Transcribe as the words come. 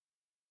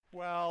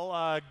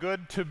Well,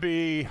 good to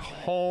be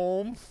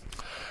home.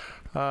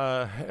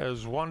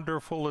 As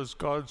wonderful as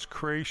God's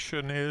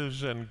creation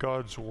is and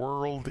God's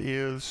world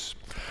is,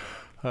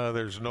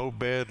 there's no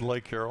bed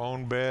like your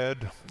own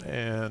bed,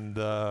 and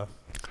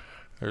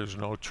there's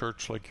no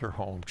church like your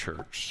home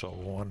church. So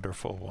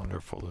wonderful,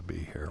 wonderful to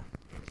be here.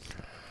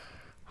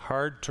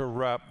 Hard to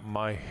wrap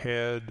my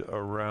head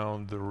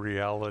around the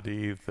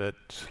reality that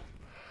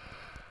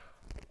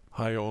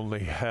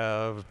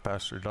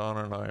Pastor Don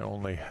and I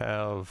only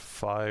have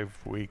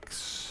 5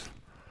 weeks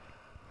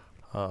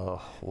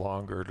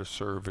longer to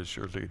serve as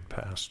your lead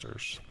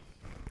pastors.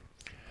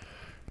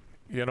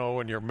 You know,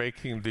 when you're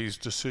making these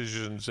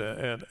decisions,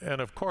 and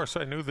of course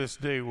I knew this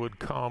day would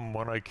come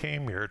when I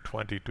came here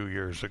 22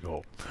 years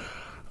ago.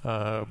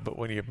 But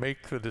when you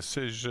make the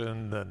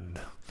decision and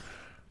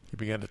you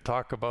begin to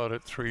talk about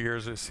it 3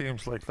 years, it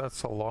seems like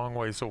that's a long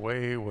ways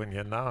away. When we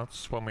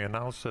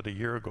announced it a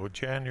year ago,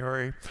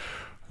 January,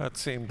 that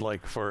seemed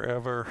like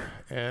forever,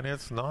 and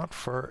it's not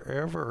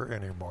forever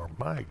anymore.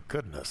 My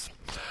goodness.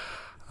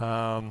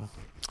 But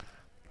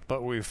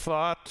we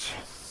thought,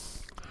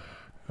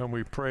 and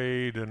we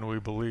prayed, and we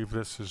believe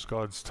this is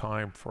God's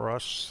time for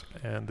us,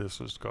 and this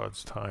is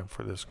God's time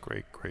for this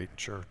great, great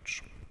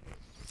church.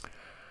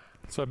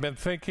 So I've been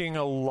thinking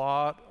a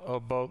lot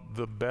about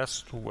the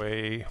best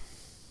way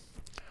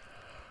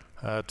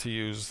to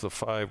use the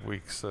 5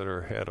 weeks that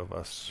are ahead of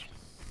us.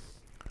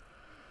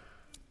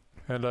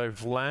 And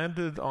I've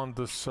landed on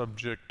the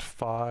subject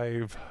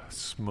 5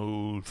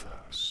 smooth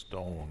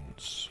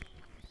stones.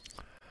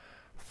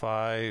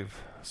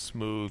 5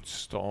 smooth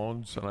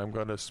stones, and I'm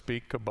going to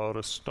speak about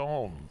a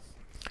stone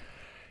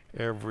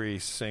every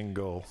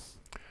single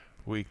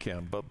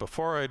weekend. But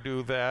before I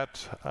do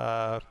that,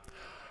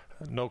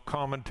 no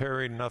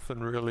commentary,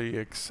 nothing really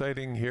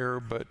exciting here,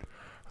 but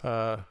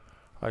I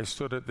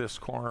stood at this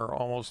corner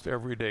almost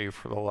every day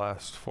for the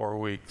last 4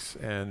 weeks,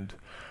 and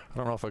I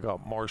don't know if I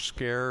got more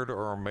scared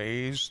or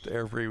amazed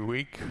every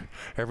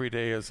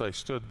day as I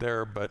stood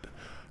there, but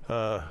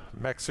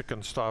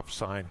Mexican stop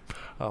sign,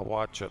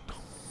 watch it.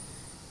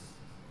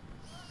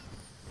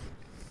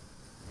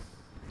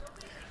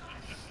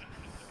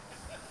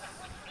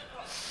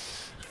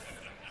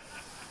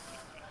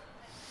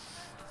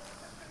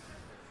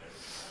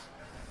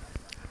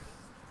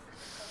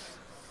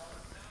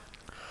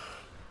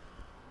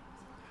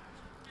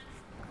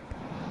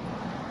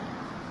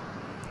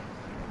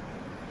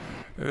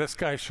 This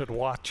guy should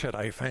watch it,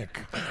 I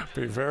think.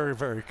 Be very,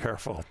 very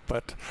careful.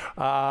 But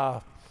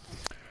I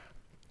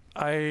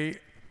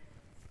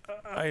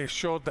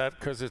showed that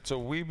because it's a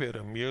wee bit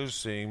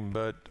amusing,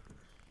 but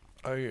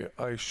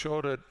I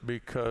showed it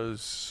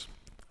because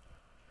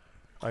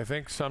I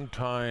think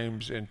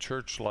sometimes in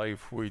church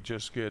life we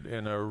just get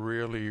in a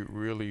really,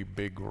 really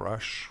big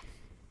rush.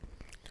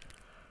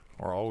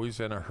 We're always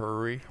in a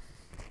hurry,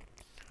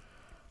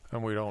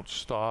 and we don't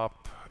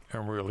stop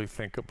and really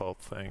think about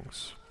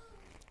things.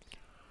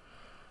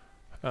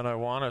 And I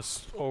want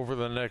us over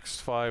the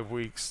next 5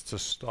 weeks to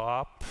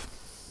stop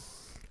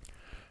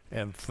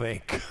and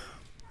think.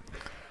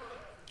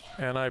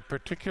 And I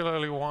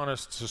particularly want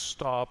us to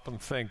stop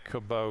and think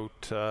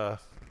about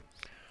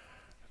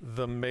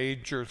the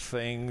major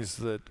things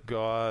that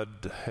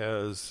God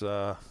has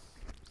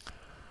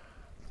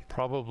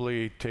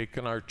probably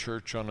taken our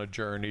church on a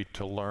journey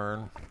to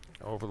learn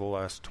over the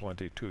last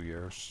 22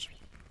 years.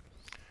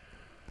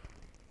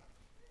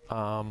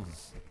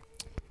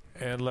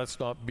 And let's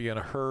not be in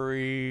a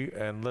hurry,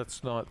 and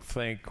let's not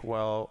think,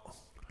 well,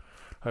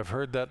 I've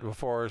heard that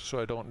before, so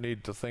I don't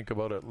need to think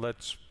about it.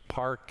 Let's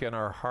park in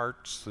our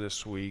hearts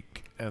this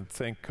week and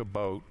think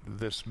about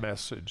this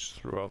message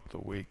throughout the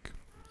week.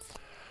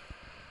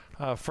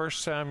 1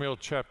 Samuel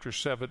chapter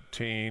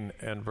 17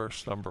 and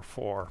verse number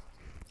 4.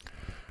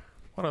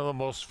 One of the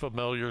most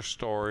familiar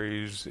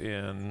stories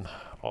in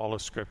all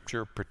of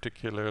Scripture,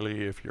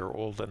 particularly if you're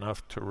old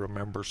enough to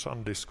remember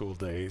Sunday school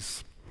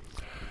days.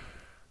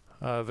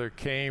 There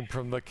came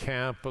from the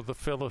camp of the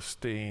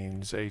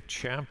Philistines a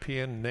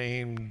champion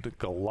named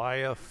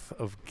Goliath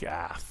of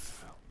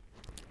Gath,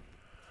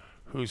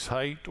 whose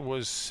height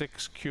was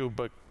 6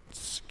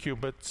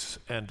 cubits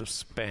and a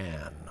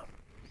span.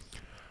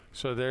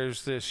 So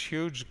there's this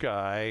huge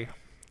guy,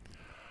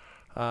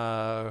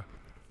 a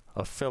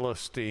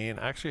Philistine,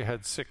 actually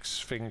had 6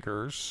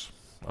 fingers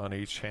on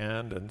each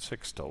hand and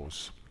 6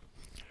 toes,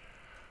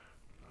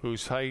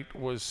 whose height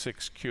was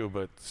 6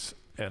 cubits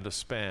and a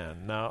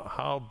span. Now,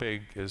 how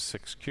big is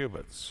 6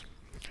 cubits?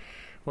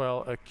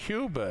 Well, a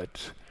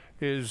cubit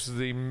is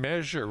the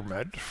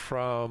measurement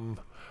from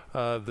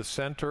the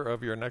center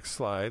of your next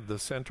slide, the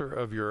center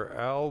of your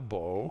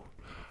elbow,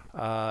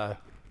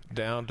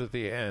 down to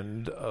the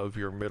end of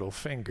your middle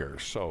finger.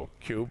 So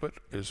cubit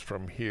is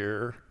from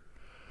here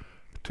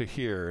to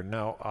here.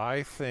 Now,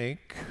 I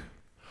think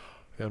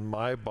in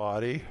my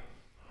body,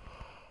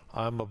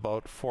 I'm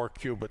about 4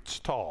 cubits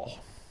tall.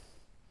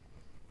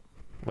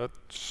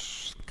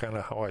 That's kind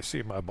of how I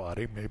see my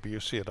body. Maybe you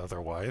see it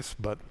otherwise.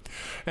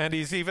 And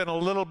he's even a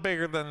little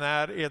bigger than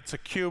that. It's a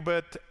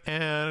cubit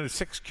and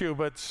 6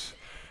 cubits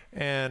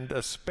and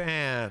a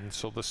span.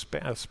 So the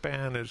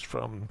span is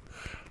from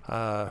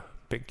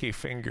pinky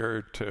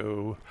finger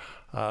to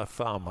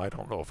thumb. I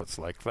don't know if it's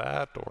like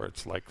that or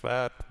it's like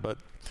that, but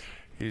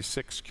he's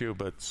 6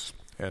 cubits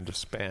and a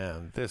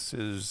span. This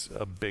is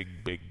a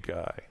big, big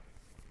guy.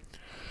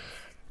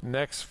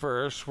 Next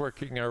verse,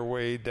 working our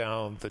way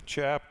down the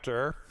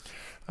chapter,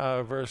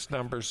 verse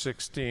number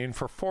 16.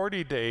 For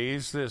 40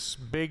 days, this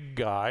big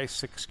guy,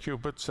 6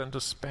 cubits and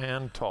a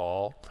span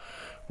tall,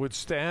 would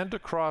stand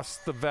across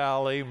the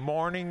valley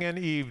morning and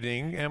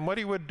evening. And what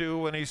he would do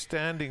when he's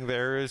standing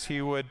there is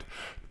he would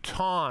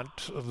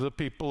taunt the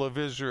people of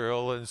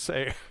Israel and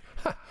say,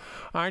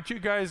 aren't you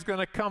guys going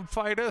to come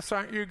fight us?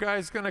 Aren't you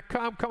guys going to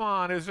come? Come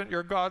on, isn't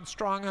your God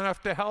strong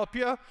enough to help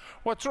you?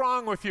 What's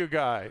wrong with you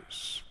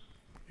guys?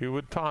 He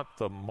would taunt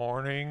them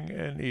morning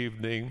and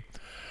evening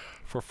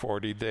for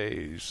 40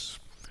 days.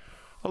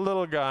 A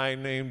little guy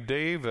named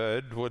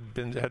David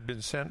had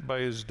been sent by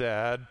his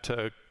dad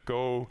to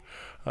go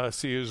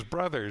see his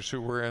brothers who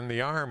were in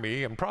the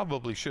army and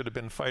probably should have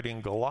been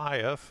fighting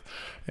Goliath.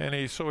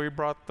 And so he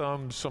brought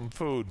them some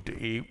food to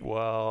eat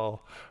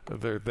while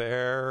they're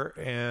there,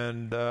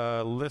 and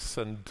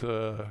listened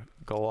to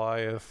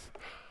Goliath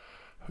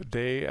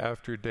day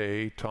after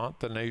day taunt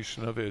the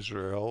nation of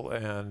Israel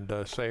and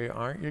say,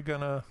 aren't you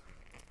gonna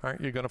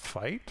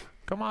fight?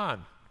 Come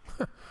on.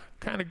 What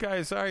kind of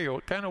guys are you?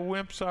 What kind of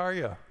wimps are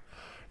you?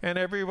 And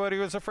everybody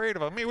was afraid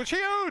of him. He was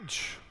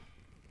huge.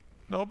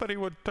 Nobody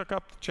took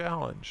up the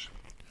challenge.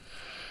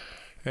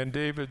 And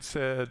David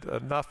said,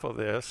 enough of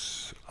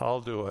this,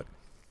 I'll do it.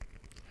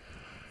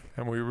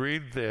 And we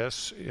read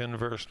this in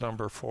verse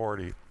number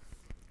 40.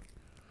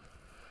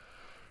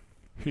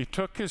 He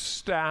took his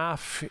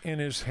staff in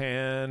his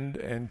hand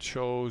and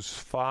chose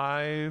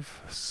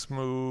 5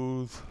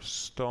 smooth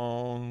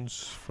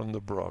stones from the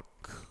brook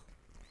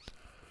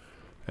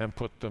and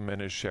put them in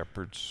his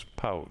shepherd's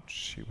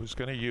pouch. He was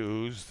going to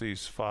use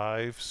these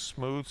 5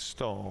 smooth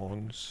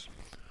stones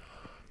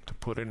to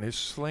put in his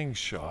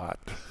slingshot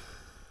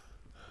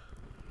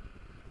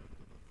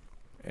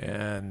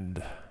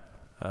and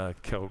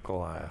kill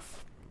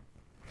Goliath.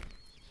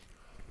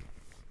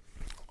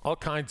 All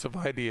kinds of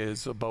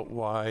ideas about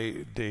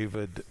why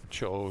David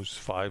chose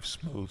 5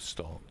 smooth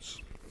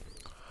stones.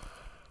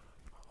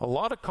 A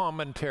lot of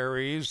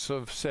commentaries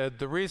have said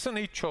the reason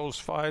he chose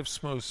 5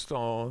 smooth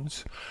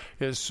stones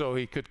is so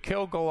he could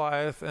kill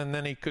Goliath and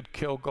then he could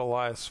kill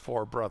Goliath's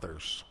 4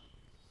 brothers.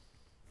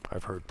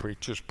 I've heard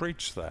preachers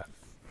preach that.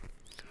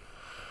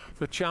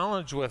 The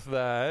challenge with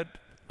that,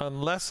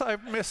 unless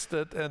I've missed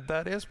it, and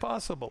that is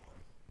possible,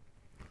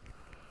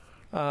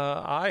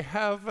 I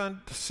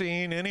haven't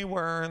seen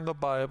anywhere in the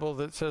Bible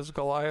that says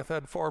Goliath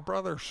had 4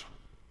 brothers.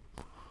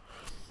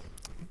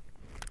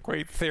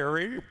 Great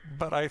theory,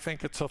 but I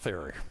think it's a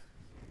theory.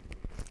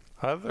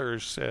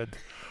 Others said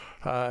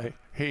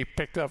he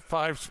picked up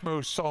 5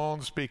 smooth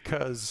stones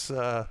because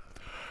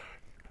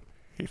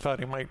he thought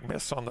he might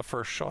miss on the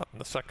first shot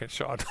and the second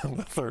shot and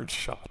the third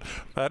shot.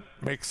 That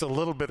makes a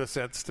little bit of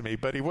sense to me,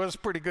 but he was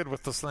pretty good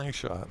with the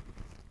slingshot.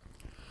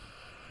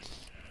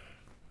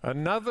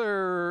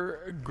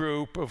 Another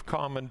group of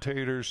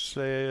commentators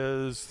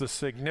says the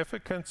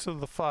significance of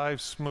the 5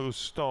 smooth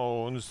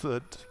stones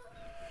that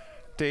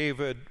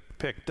David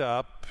picked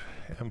up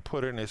and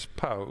put in his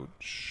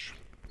pouch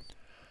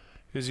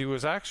is he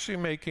was actually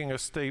making a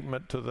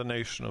statement to the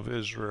nation of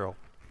Israel.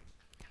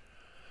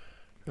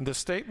 And the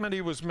statement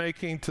he was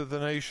making to the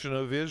nation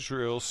of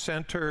Israel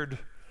centered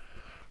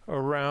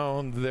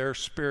around their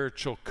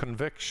spiritual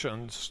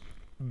convictions.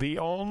 The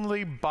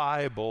only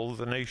Bible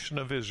the nation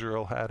of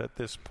Israel had at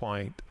this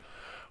point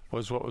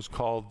was what was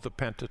called the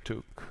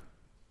Pentateuch.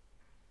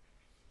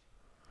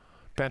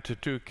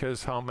 Pentateuch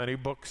has how many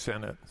books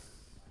in it?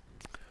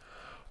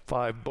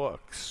 5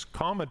 books.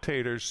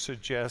 Commentators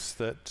suggest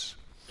that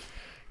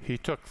he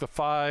took the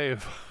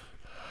 5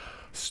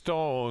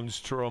 stones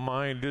to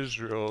remind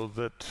Israel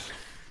that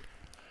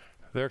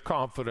their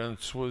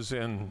confidence was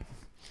in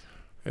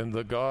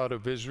the God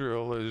of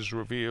Israel as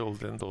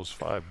revealed in those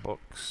 5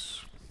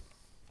 books.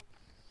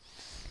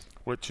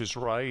 Which is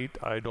right,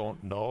 I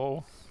don't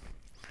know.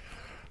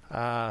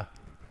 I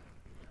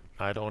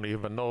don't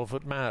even know if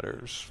it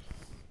matters.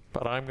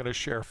 But I'm going to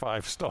share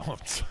 5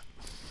 stones.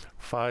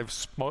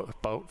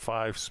 About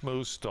 5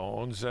 smooth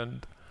stones,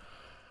 and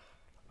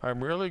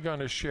I'm really going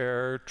to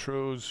share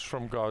truths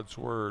from God's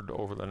Word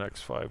over the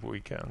next 5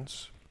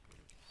 weekends.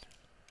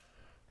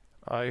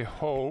 I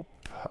hope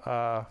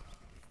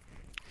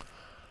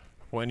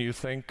when you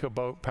think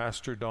about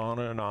Pastor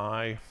Donna and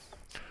I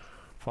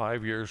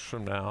 5 years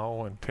from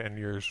now and 10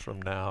 years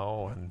from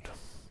now and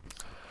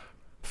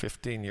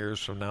 15 years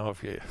from now,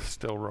 if you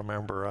still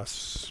remember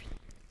us,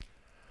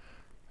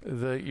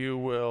 that you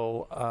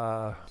will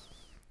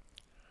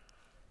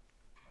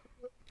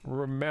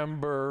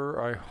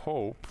remember, I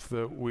hope,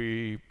 that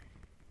we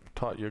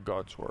taught you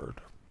God's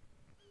Word,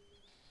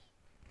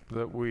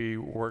 that we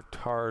worked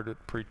hard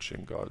at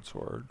preaching God's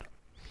Word.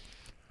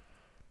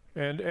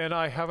 And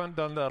I haven't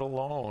done that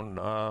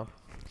alone.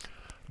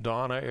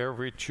 Donna,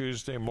 every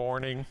Tuesday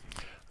morning,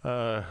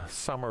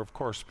 summer, of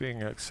course,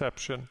 being an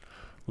exception,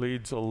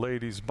 leads a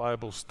ladies'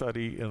 Bible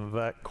study in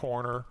that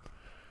corner.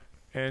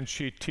 And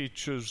she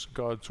teaches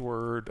God's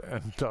Word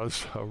and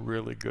does a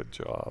really good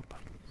job.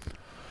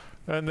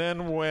 And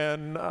then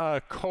when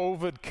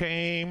COVID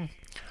came,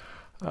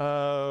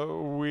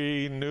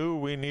 we knew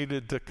we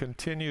needed to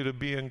continue to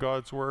be in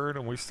God's Word,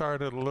 and we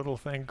started a little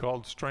thing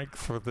called Strength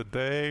for the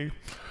Day.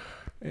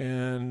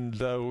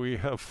 And we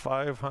have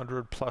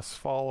 500 plus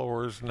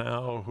followers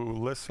now who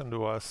listen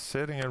to us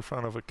sitting in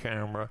front of a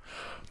camera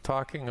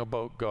talking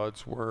about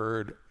God's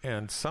Word,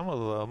 and some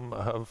of them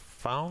have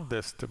found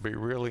this to be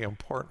really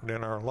important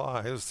in our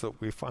lives, that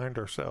we find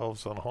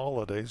ourselves on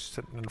holidays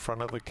sitting in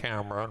front of the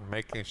camera and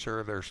making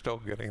sure they're still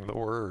getting the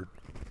Word.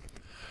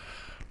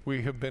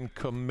 We have been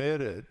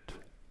committed.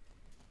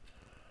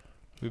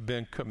 We've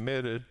been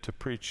committed to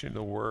preaching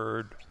the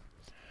Word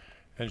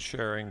and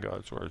sharing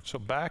God's Word. So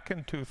back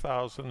in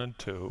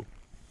 2002,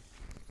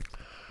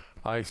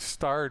 I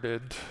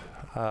started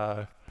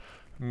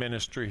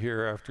ministry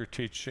here after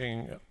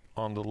teaching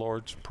on the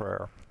Lord's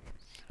Prayer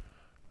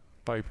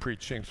by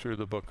preaching through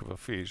the book of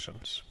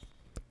Ephesians.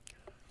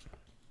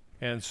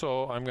 And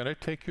so I'm going to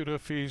take you to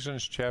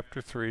Ephesians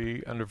chapter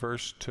 3 and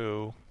verse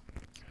 2.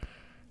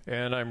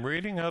 And I'm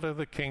reading out of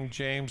the King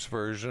James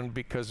Version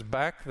because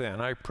back then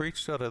I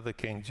preached out of the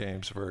King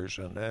James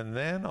Version. And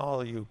then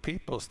all you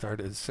people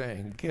started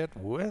saying, "Get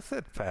with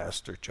it,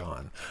 Pastor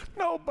John.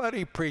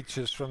 Nobody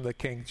preaches from the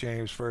King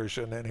James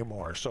Version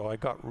anymore." So I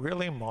got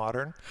really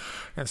modern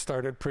and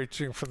started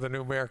preaching from the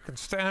New American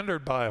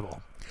Standard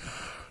Bible.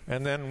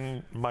 And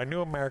then my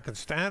New American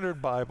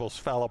Standard Bibles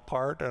fell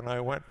apart, and I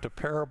went to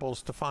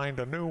Parables to find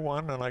a new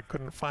one, and I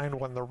couldn't find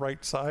one the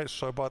right size,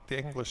 so I bought the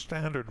English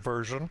Standard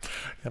Version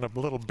in a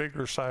little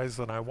bigger size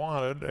than I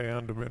wanted,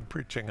 and I've been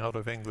preaching out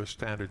of English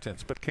Standard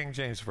since. But King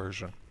James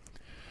Version.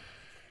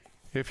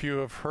 If you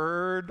have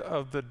heard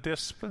of the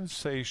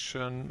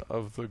dispensation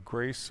of the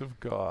grace of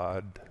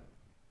God,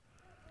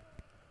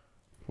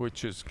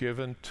 which is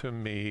given to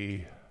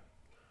me,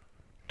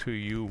 to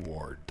you,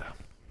 ward.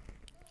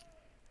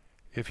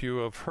 If you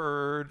have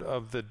heard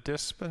of the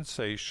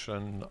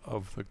dispensation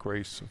of the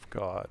grace of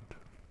God.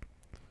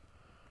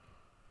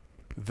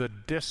 The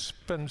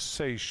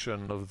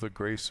dispensation of the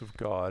grace of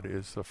God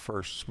is the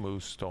first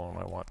smooth stone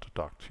I want to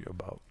talk to you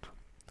about.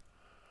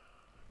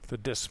 The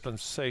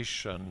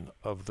dispensation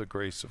of the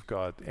grace of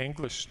God.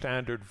 English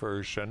Standard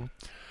Version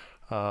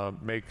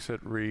makes it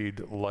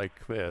read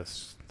like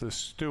this: the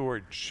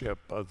stewardship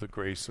of the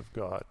grace of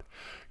God.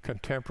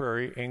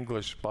 Contemporary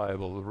English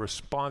Bible, the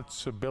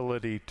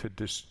responsibility to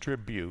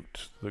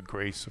distribute the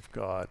grace of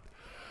God.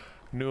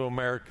 New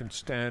American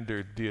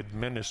Standard, the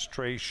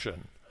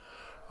administration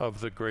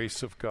of the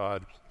grace of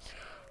God.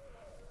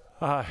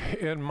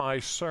 In my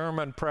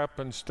sermon prep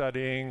and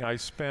studying, I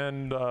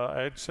spend,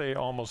 I'd say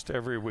almost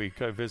every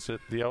week, I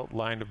visit the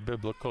Outline of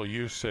Biblical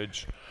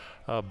Usage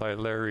by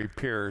Larry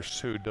Pierce,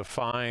 who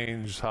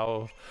defines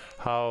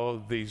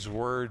how these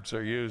words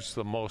are used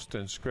the most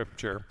in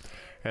Scripture.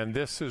 And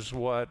this is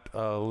what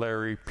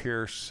Larry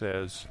Pierce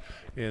says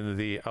in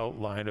the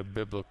Outline of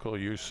Biblical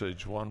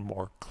Usage. One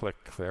more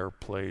click there,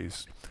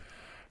 please.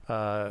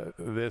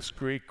 This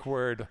Greek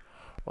word,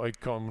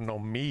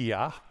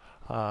 oikonomia,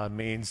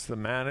 means the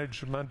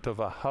management of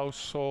a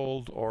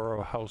household or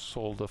of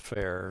household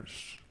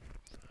affairs.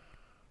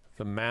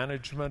 The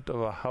management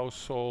of a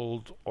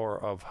household or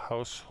of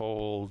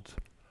household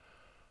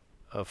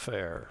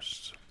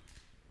affairs.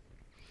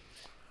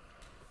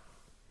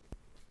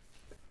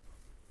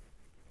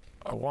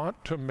 I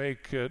want to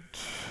make it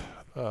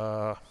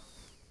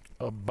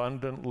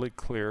abundantly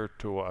clear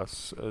to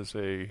us as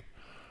a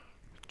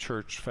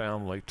church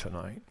family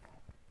tonight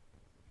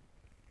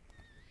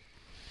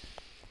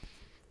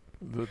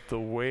that the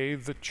way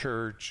the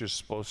church is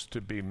supposed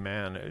to be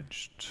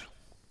managed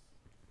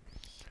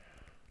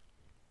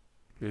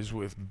is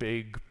with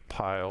big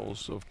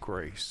piles of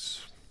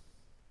grace.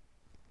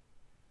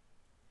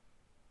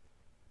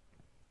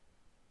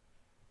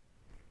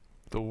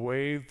 The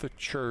way the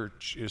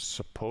church is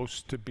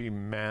supposed to be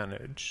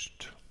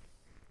managed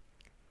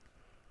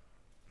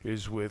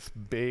is with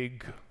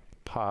big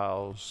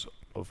piles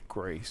of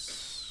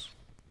grace.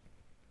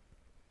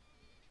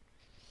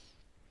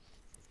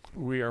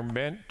 We are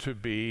meant to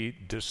be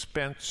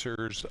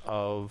dispensers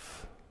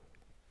of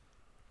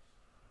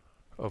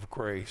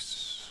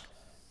grace.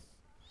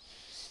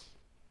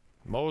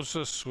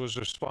 Moses was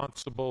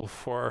responsible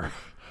for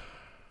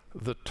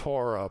the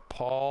Torah.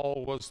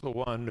 Paul was the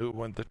one who,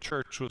 when the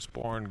church was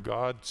born,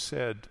 God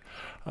said,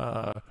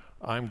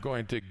 I'm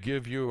going to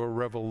give you a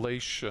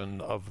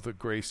revelation of the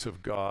grace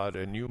of God,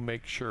 and you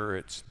make sure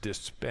it's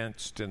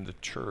dispensed in the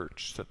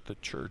church, that the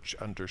church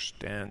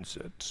understands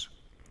it.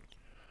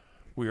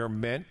 We are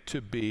meant to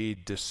be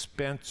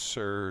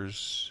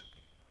dispensers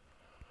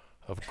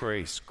of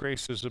grace.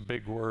 Grace is a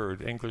big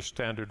word. English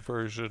Standard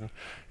Version,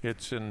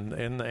 it's in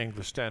the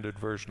English Standard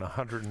Version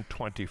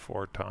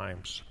 124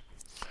 times.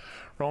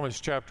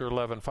 Romans chapter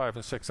 11, 5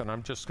 and 6, and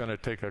I'm just going to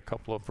take a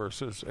couple of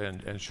verses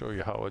and show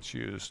you how it's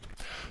used.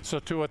 So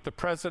to at the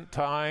present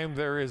time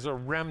there is a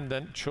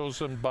remnant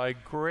chosen by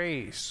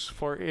grace.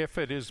 For if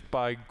it is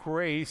by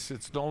grace,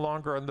 it's no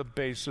longer on the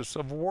basis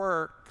of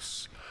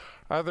works.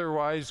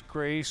 Otherwise,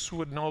 grace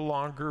would no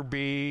longer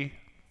be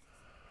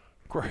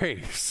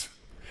grace.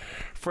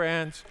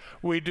 Friends,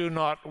 we do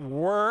not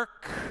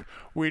work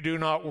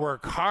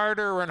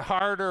harder and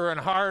harder and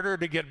harder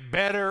to get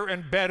better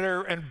and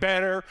better and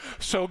better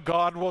so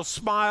God will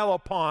smile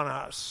upon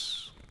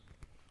us.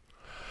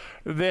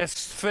 This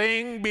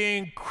thing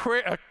being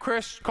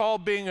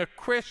called being a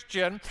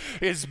Christian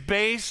is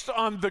based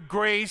on the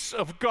grace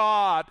of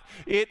God.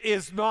 It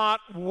is not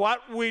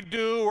what we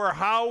do or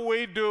how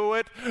we do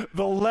it,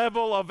 the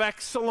level of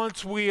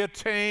excellence we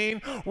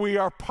attain. We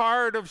are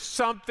part of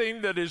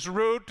something that is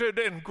rooted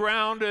and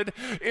grounded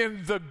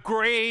in the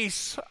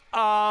grace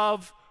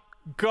of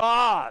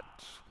God.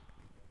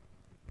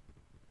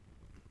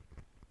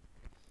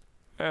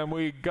 And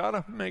we got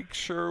to make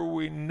sure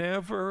we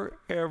never,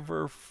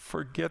 ever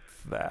forget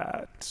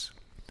that.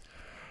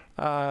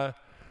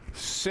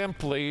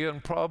 Simply,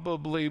 and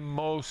probably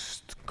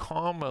most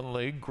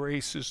commonly,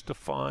 grace is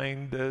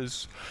defined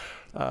as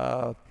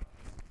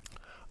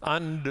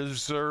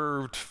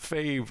undeserved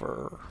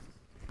favor.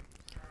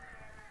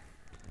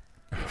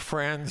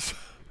 Friends,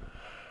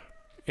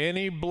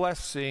 any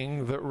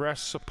blessing that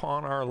rests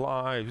upon our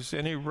lives,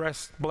 any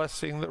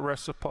blessing that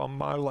rests upon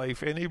my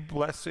life, any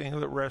blessing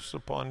that rests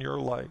upon your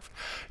life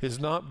is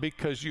not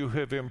because you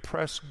have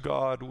impressed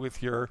God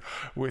with your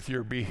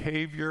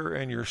behavior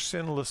and your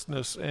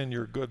sinlessness and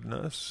your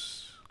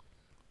goodness.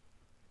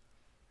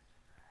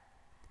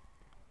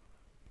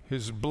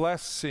 His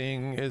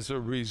blessing is a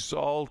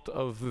result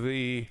of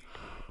the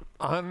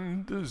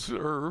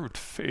undeserved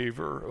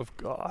favor of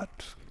God.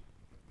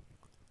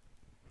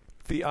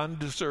 The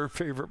undeserved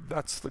favor,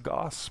 that's the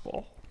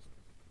gospel.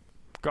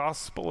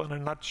 Gospel in a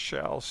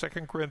nutshell. 2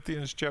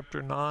 Corinthians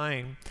chapter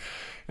 9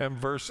 and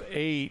verse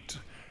 8.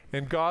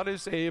 And God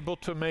is able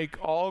to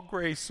make all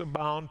grace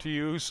abound to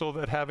you, so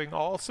that having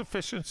all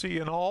sufficiency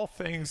in all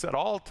things at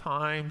all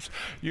times,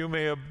 you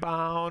may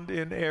abound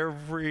in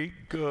every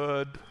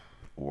good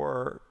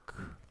work.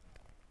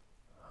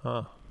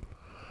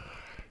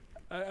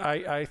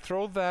 I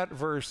throw that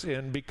verse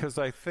in because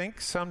I think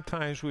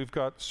sometimes we've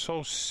got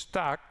so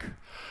stuck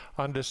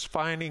on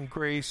defining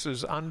grace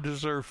as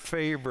undeserved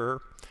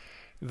favor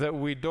that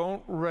we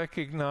don't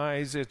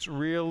recognize it's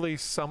really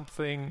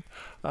something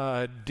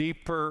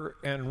deeper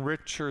and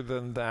richer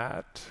than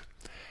that.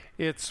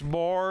 It's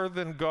more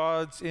than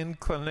God's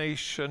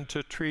inclination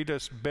to treat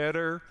us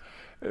better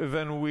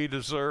than we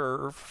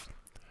deserve.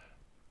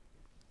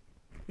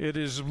 It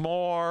is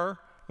more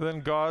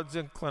than God's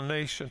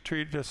inclination to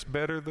treat us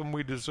better than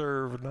we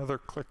deserve. Another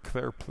click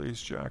there,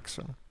 please,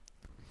 Jackson.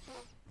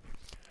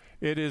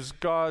 It is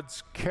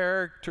God's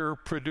character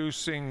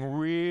producing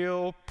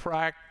real,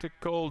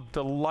 practical,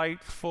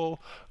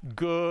 delightful,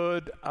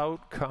 good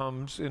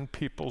outcomes in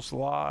people's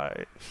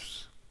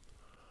lives.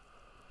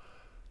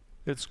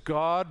 It's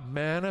God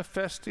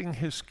manifesting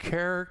His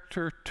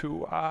character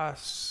to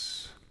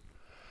us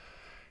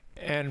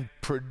and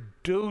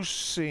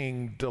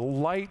producing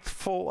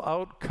delightful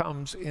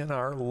outcomes in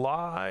our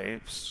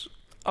lives.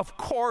 Of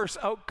course,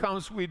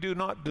 outcomes we do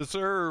not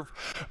deserve,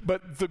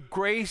 but the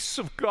grace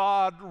of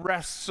God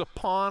rests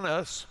upon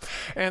us.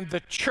 And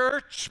the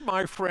church,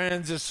 my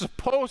friends, is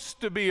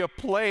supposed to be a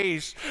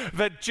place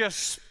that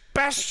just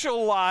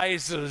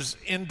specializes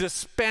in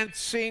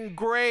dispensing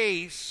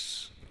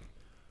grace,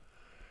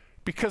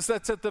 because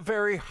that's at the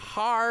very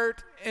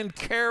heart and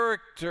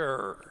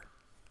character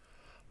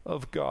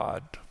of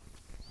God.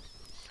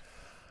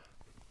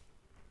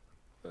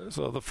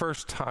 So the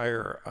first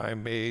hire I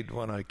made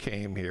when I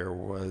came here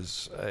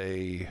was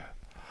a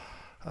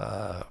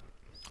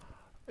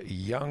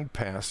young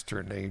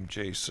pastor named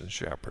Jason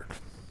Shepherd.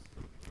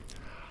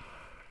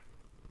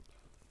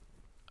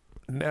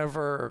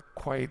 Never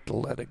quite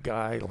led a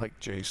guy like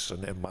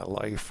Jason in my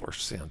life or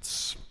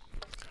since.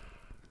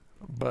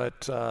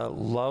 But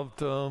loved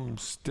him,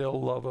 still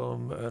love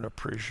him, and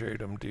appreciate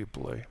him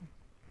deeply.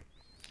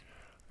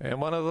 And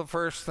one of the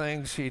first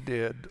things he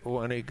did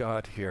when he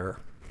got here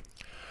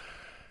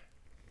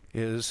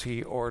is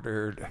he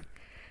ordered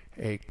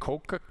a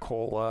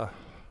Coca-Cola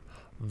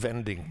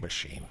vending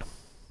machine.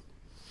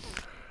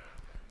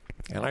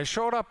 And I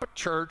showed up at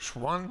church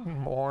one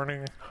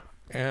morning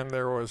and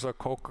there was a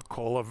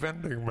Coca-Cola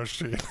vending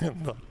machine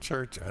in the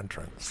church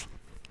entrance.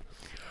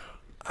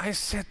 I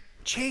said,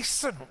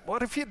 Jason,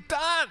 what have you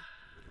done?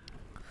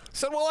 He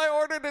said, well, I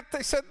ordered it.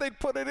 They said they'd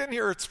put it in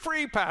here. It's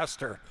free,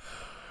 Pastor.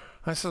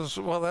 I says,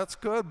 well, that's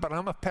good, but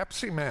I'm a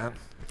Pepsi man.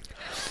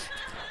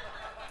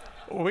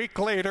 A week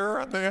later,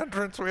 on the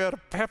entrance, we had a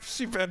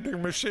Pepsi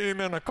vending machine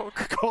and a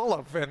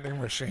Coca-Cola vending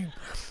machine.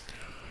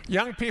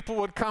 Young people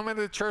would come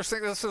into the church,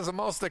 think this is the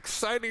most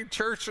exciting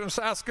church in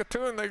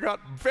Saskatoon. They got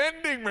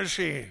vending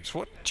machines.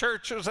 What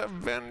churches have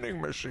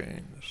vending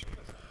machines?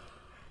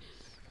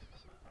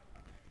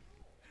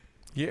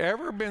 You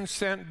ever been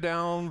sent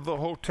down the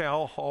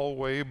hotel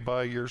hallway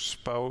by your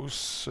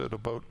spouse at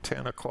about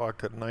 10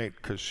 o'clock at night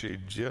because she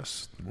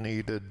just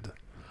needed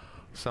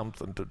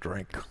something to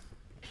drink?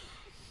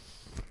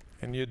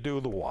 And you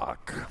do the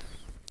walk.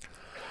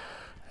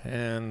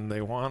 And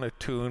they want a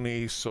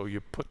toonie, so you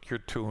put your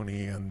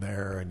toonie in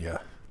there and you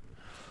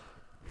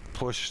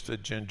push the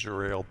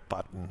ginger ale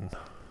button.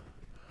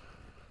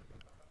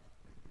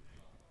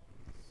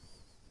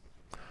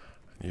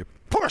 You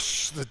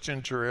push the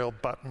ginger ale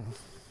button.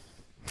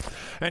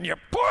 And you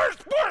push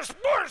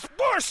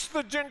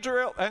the ginger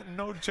ale, and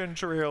no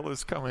ginger ale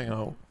is coming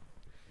out.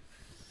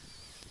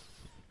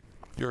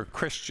 You're a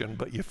Christian,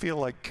 but you feel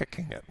like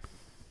kicking it.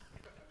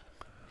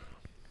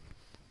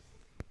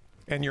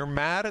 And you're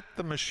mad at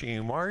the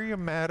machine. Why are you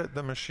mad at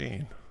the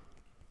machine?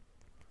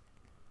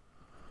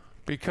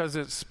 Because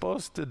it's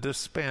supposed to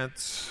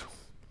dispense,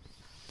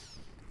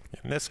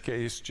 in this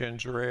case,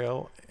 ginger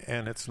ale,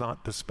 and it's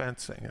not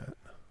dispensing it.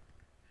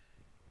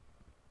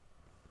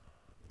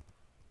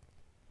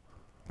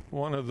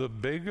 One of the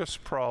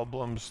biggest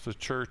problems the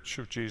Church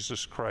of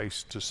Jesus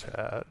Christ has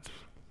had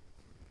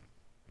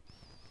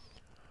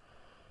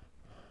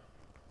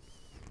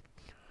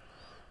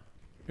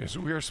is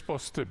we are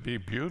supposed to be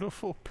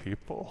beautiful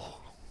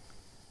people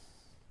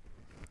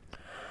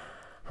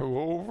who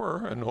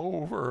over and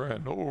over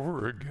and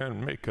over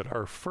again make it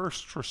our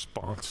first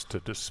response to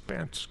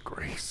dispense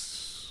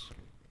grace.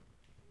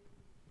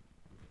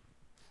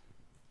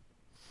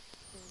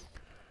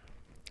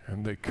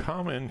 And they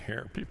come in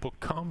here, people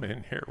come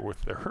in here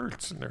with their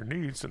hurts and their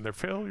needs and their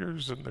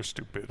failures and their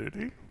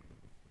stupidity.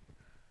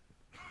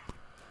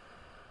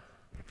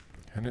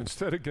 And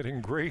instead of getting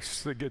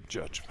grace, they get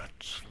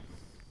judgment.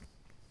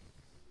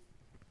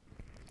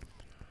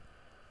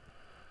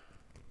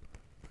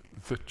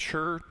 The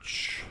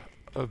Church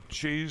of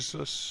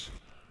Jesus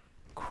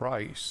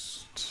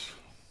Christ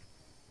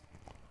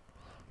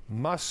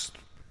must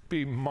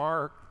be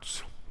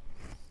marked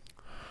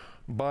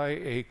by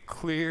a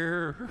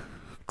clear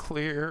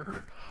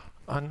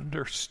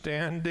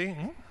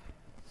understanding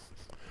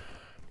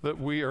that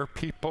we are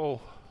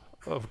people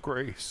of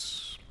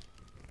grace.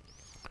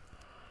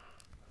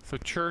 The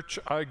church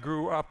I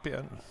grew up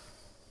in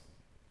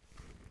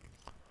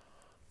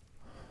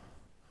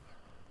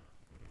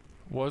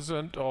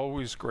wasn't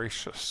always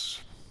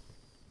gracious.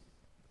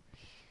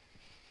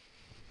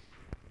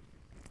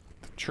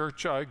 The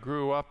church I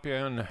grew up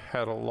in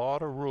had a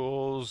lot of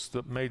rules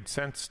that made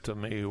sense to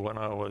me when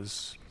I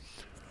was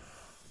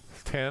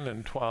 10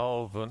 and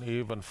 12 and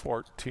even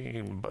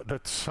 14, but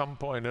at some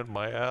point in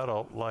my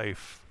adult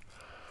life,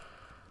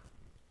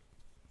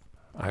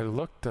 I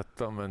looked at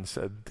them and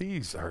said,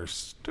 these are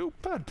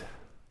stupid.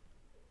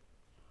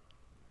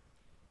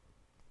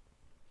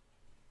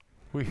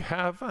 We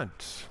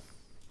haven't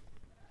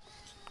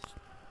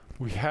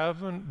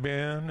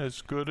been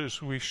as good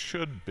as we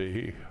should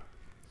be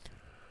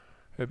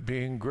at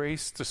being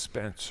grace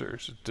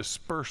dispensers,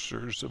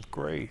 dispersers of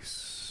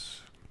grace.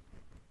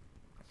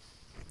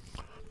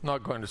 I'm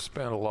not going to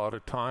spend a lot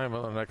of time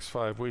in the next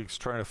 5 weeks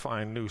trying to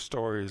find new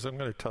stories. I'm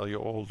going to tell you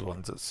old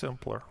ones. It's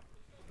simpler.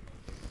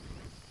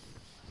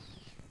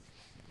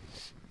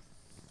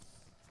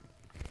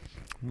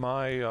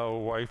 My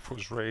wife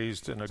was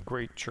raised in a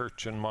great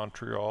church in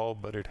Montreal,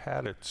 but it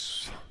had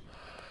its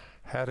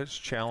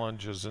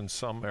challenges in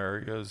some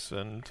areas,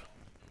 and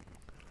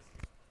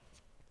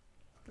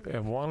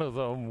one of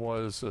them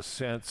was a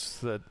sense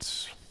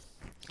that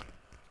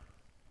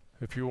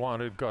if you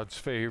wanted God's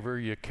favor,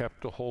 you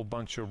kept a whole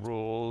bunch of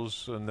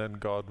rules, and then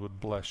God would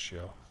bless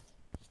you.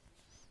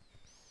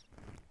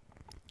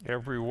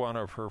 Every one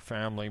of her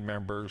family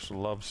members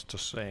loves to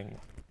sing.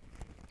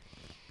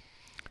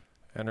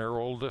 And her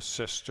oldest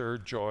sister,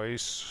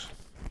 Joyce,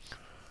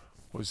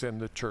 was in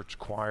the church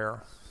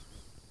choir.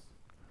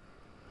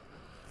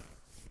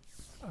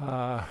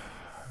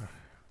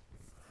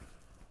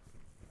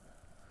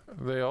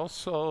 They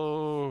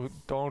also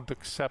don't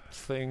accept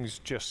things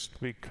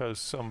just because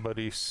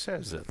somebody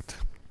says it.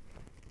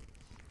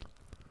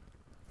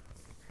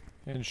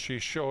 And she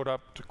showed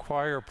up to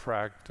choir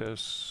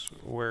practice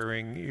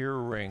wearing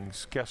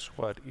earrings. Guess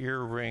what?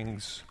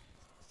 Earrings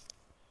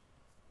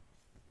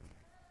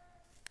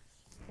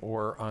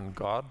were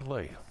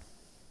ungodly.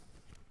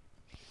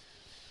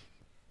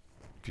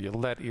 If you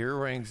let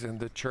earrings in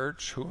the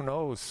church, who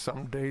knows?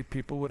 Someday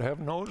people would have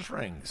nose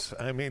rings.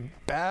 I mean,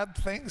 bad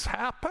things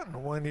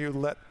happen when you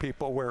let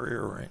people wear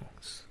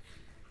earrings.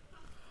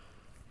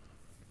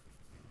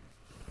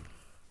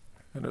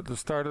 And at the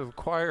start of the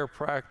choir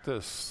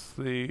practice,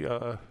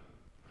 the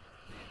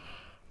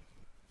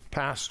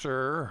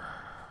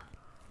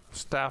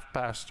staff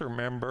pastor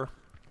member,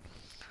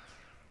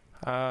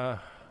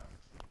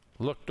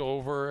 looked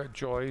over at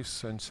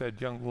Joyce and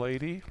said, "Young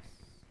lady,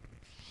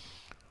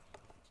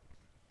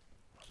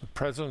 the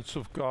presence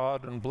of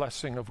God and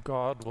blessing of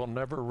God will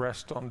never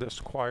rest on this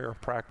choir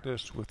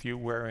practice with you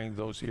wearing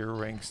those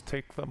earrings.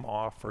 Take them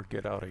off or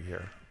get out of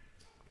here."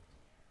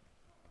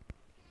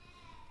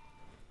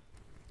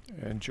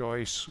 And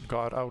Joyce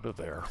got out of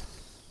there.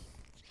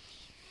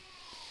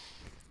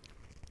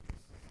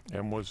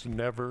 and was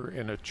never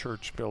in a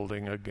church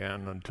building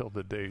again until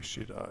the day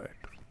she died.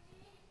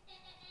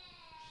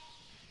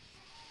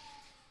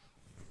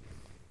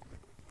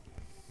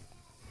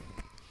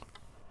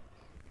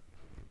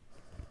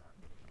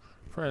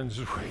 Friends,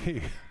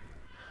 we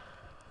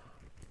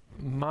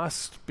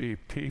must be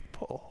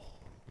people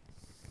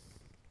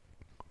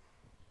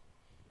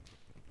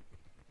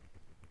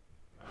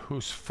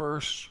whose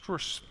first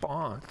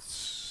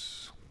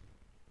response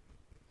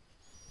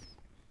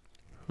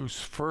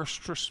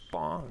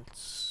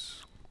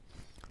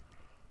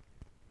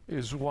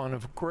is one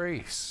of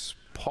grace.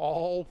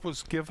 Paul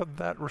was given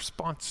that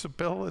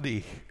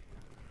responsibility.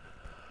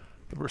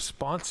 The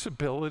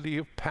responsibility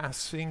of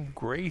passing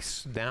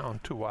grace down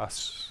to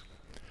us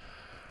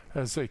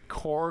as a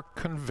core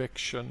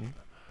conviction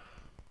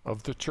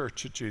of the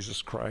Church of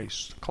Jesus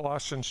Christ.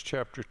 Colossians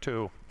chapter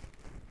 2,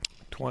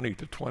 20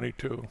 to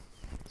 22.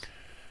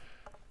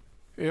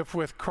 If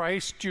with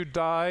Christ you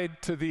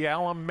died to the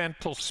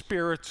elemental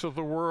spirits of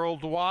the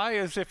world, why,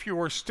 as if you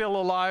were still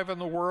alive in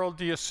the world,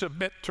 do you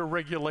submit to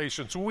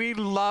regulations? We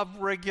love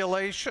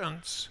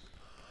regulations.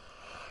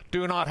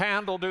 Do not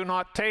handle, do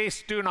not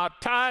taste, do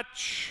not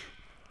touch.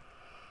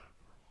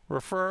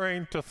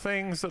 Referring to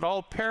things that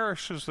all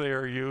perish as they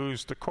are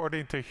used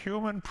according to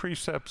human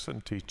precepts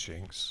and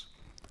teachings.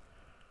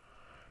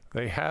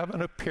 They have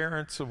an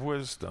appearance of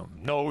wisdom.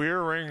 No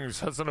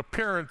earrings has an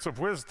appearance of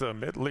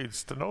wisdom. It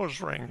leads to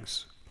nose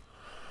rings.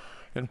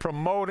 In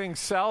promoting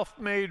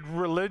self-made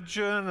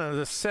religion and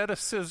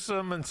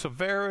asceticism and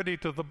severity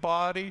to the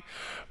body,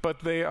 but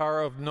they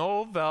are of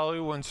no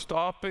value in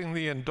stopping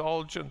the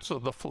indulgence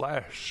of the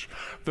flesh.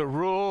 The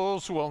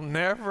rules will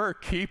never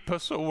keep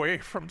us away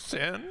from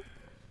sin.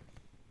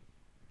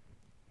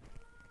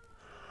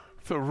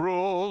 The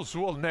rules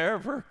will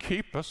never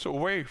keep us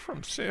away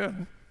from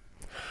sin.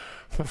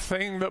 The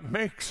thing that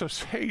makes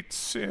us hate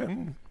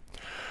sin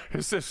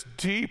is this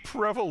deep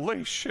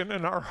revelation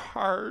in our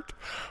heart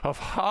of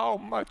how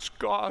much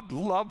God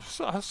loves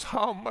us,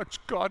 how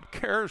much God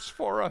cares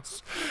for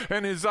us,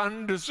 and His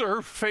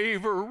undeserved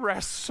favor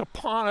rests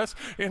upon us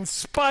in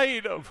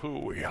spite of who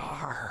we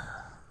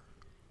are.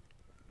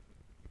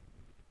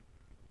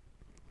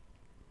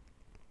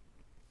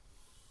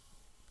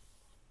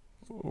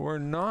 We're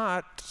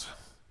not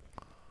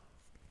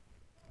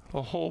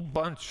a whole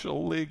bunch of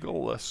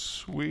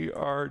legalists. We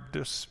are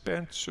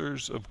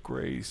dispensers of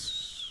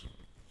grace.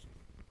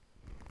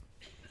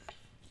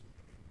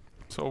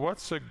 So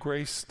what's a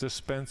grace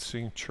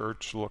dispensing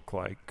church look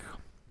like?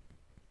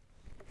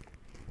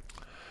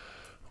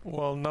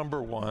 Well,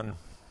 number one,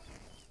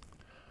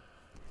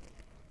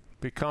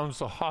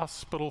 becomes a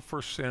hospital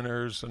for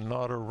sinners and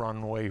not a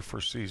runway for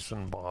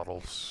seasoned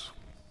bottles.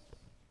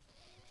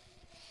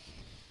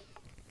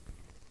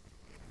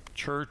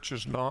 Church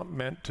is not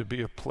meant to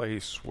be a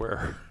place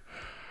where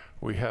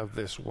we have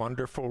this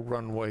wonderful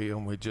runway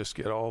and we just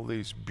get all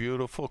these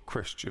beautiful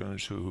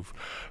Christians who've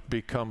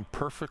become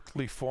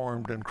perfectly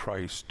formed in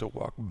Christ to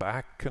walk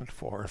back and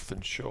forth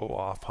and show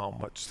off how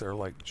much they're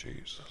like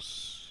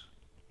Jesus.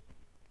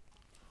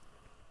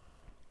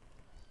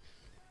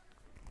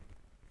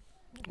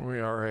 We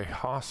are a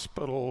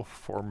hospital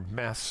for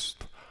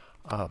messed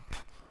up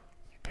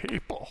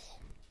people.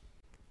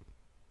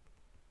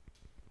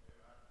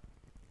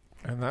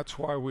 And that's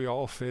why we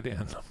all fit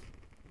in.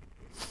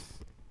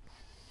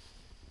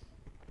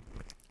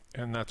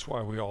 And that's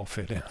why we all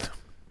fit in.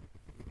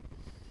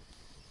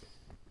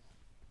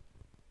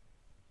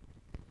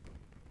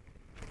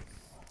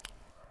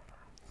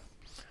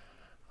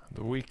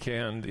 The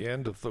weekend, the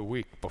end of the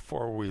week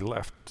before we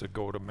left to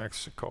go to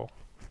Mexico,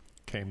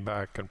 came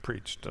back and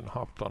preached and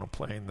hopped on a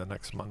plane the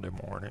next Monday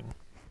morning.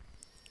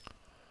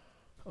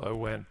 I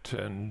went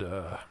and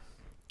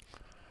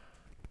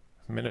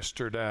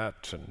ministered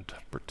at and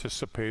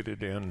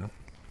participated in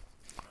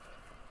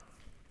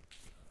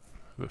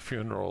the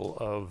funeral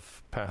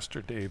of Pastor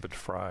David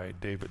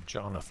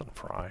Jonathan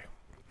Fry.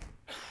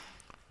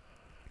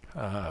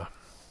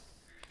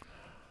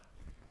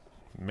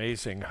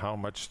 Amazing how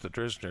much the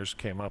Drisners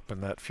came up in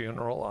that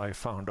funeral. I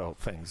found out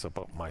things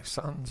about my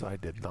sons I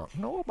did not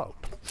know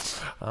about.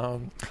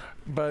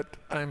 But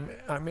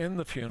I'm in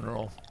the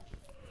funeral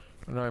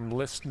and I'm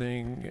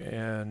listening,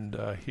 and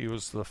he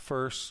was the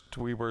first.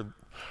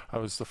 I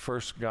was the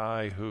first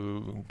guy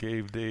who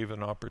gave Dave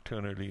an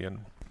opportunity in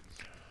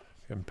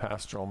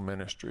pastoral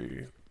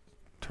ministry.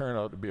 Turned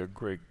out to be a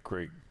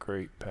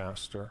great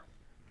pastor.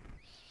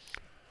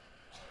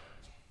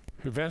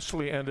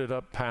 Eventually ended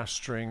up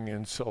pastoring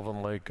in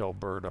Sylvan Lake,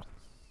 Alberta.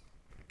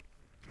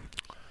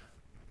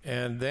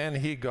 And then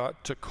he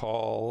got to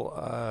call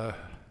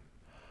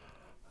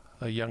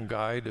a young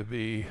guy to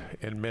be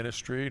in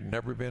ministry,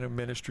 never been in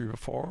ministry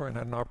before, and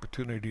had an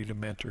opportunity to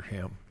mentor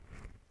him.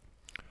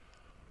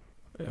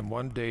 And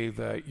one day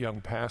that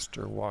young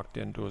pastor walked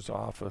into his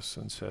office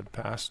and said,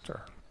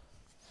 "Pastor,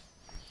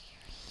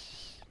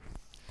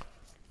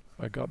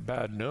 I got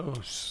bad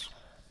news.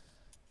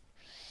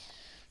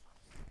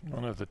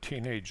 One of the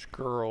teenage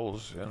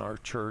girls in our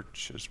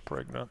church is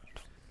pregnant.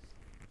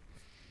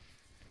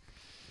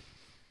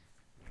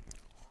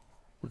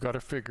 We're got to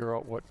figure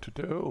out what to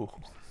do.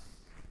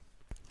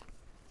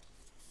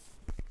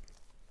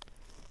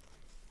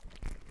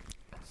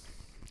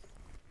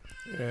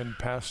 And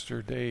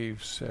Pastor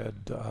Dave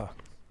said,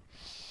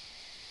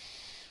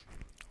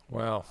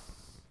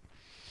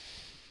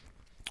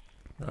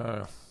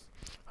 I'm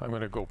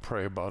going to go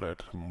pray about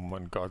it. And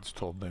when God's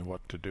told me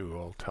what to do,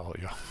 I'll tell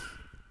you. A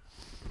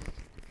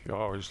few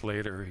hours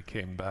later, he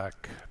came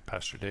back.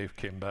 Pastor Dave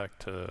came back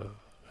to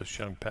this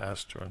young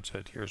pastor and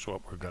said, here's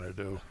what we're going to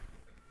do.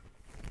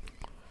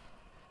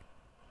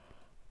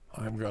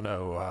 I'm going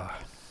to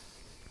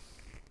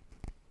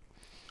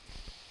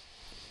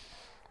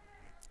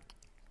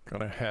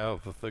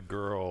have the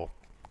girl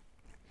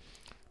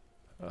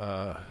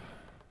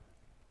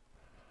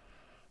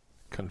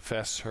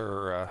confess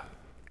her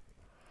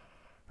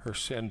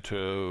sin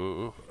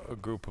to a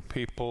group of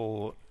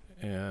people,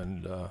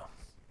 and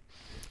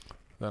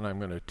then I'm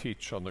going to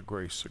teach on the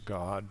grace of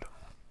God.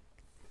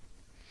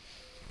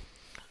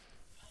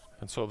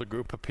 And so the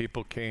group of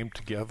people came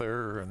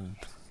together, and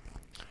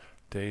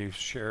Dave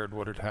shared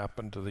what had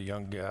happened to the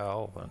young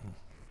gal,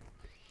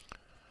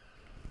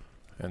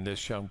 and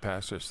this young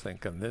pastor's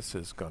thinking, this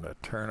is going to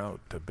turn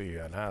out to be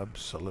an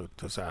absolute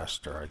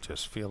disaster. I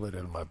just feel it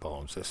in my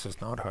bones. This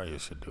is not how you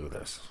should do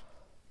this.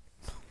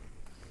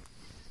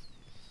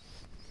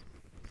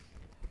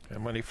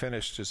 And when he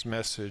finished his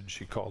message,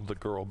 he called the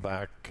girl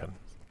back, and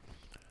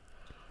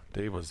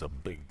Dave was a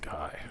big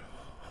guy.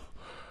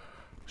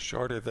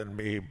 Shorter than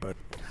me, but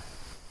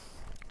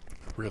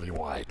really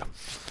wide.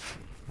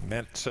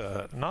 Meant,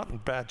 not in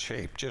bad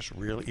shape, just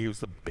really, he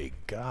was a big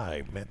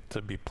guy, meant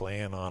to be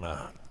playing on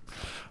a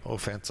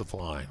offensive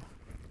line.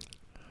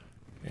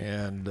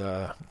 And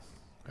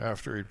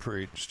after he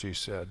preached, he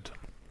said,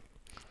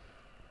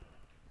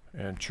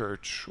 "And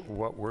church,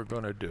 what we're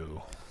going to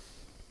do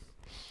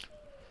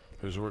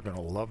is we're going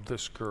to love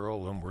this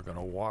girl and we're going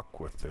to walk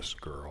with this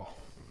girl.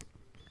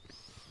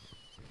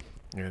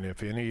 And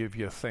if any of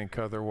you think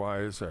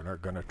otherwise and are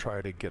going to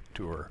try to get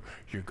to her,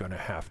 you're going to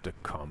have to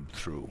come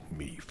through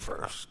me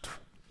first.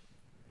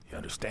 You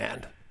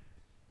understand?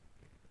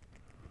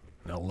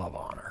 Now love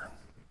on her."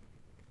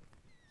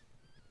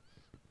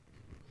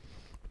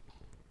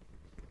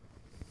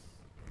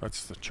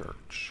 That's the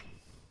church.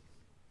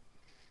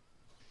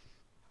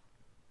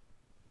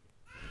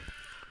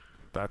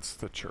 That's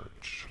the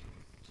church.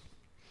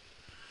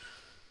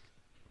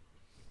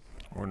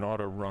 We're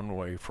not a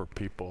runway for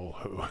people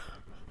who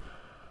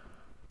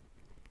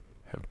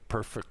have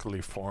perfectly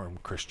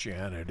formed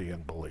Christianity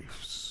and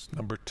beliefs.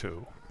 Number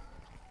 2,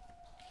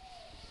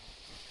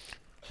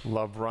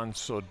 love runs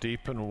so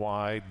deep and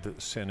wide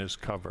that sin is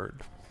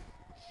covered.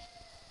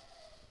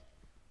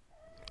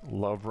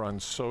 Love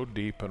runs so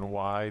deep and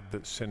wide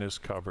that sin is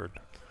covered.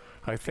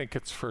 I think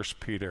it's 1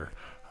 Peter.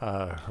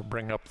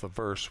 Bring up the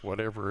verse,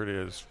 whatever it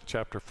is,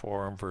 chapter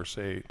 4 and verse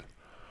 8.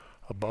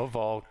 Above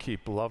all,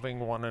 keep loving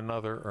one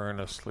another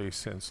earnestly,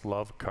 since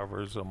love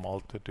covers a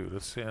multitude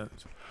of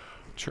sins.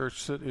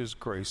 Church that is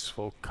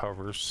graceful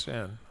covers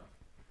sin.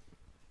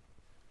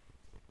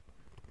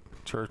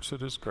 Church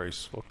that is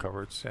graceful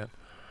covers sin.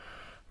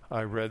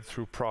 I read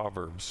through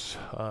Proverbs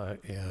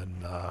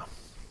in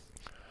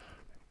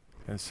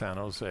San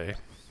Jose,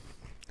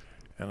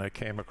 and I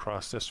came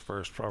across this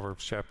verse,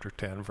 Proverbs chapter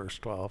 10, verse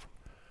 12.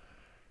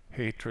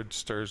 Hatred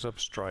stirs up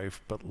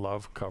strife, but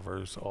love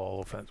covers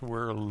all offense.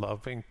 We're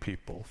loving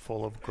people,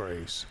 full of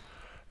grace,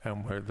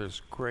 and where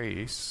there's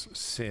grace,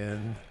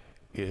 sin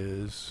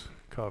is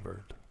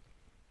covered.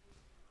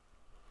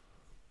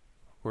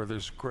 Where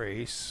there's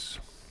grace,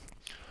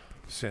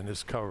 sin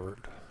is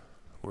covered.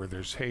 Where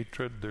there's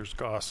hatred, there's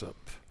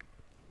gossip.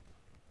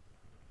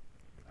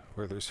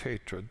 Where there's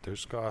hatred,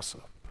 there's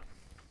gossip.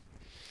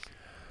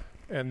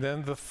 And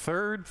then the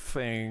third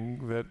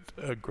thing that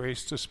a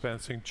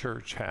grace-dispensing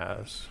church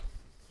has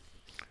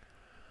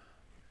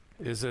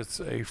is it's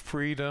a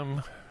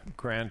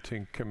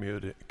freedom-granting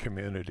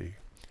community.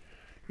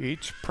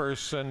 Each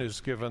person is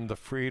given the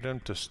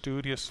freedom to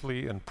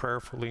studiously and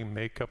prayerfully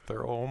make up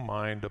their own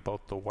mind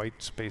about the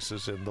white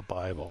spaces in the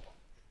Bible.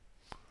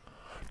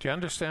 Do you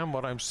understand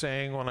what I'm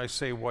saying when I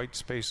say white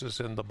spaces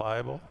in the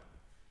Bible?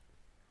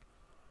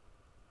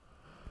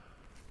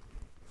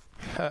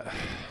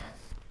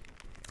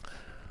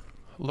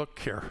 Look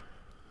here.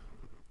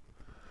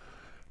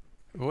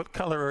 What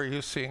color are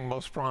you seeing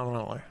most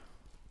prominently?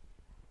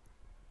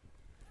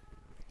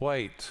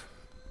 White.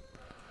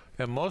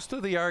 And most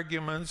of the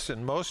arguments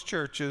in most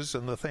churches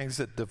and the things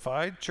that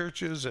divide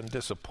churches and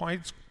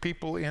disappoint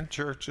people in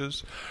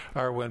churches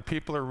are when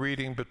people are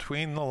reading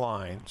between the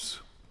lines.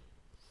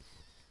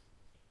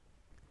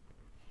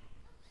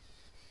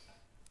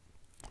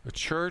 A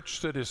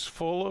church that is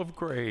full of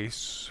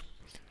grace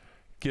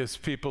gives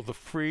people the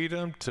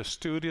freedom to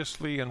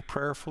studiously and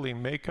prayerfully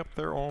make up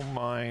their own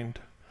mind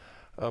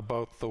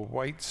about the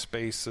white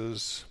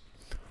spaces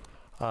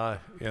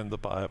in the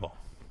Bible.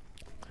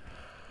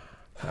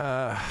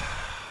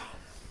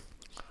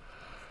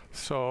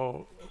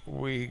 So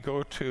we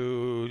go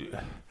to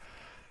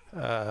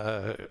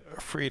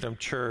Freedom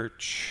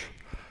Church.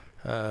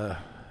 How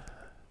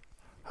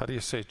How do you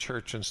say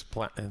church in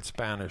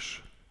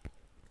Spanish?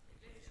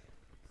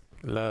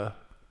 La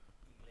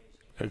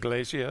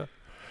Iglesia?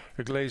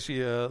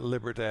 Iglesia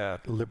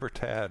Libertad.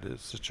 Libertad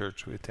is the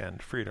church we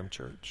attend, Freedom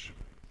Church.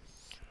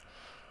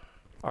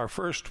 Our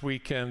first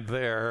weekend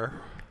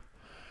there,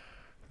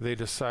 they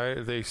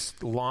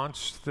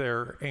launched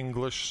their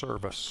English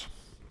service.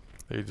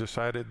 They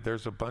decided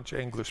there's a bunch of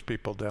English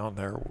people down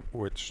there,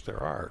 which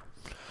there are,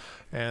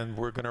 and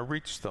we're going to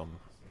reach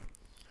them.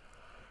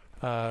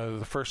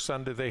 The first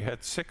Sunday they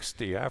had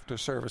 60. After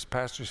service,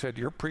 pastor said,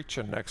 "You're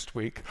preaching next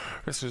week.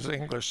 This is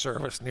English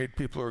service. Need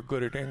people who are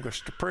good at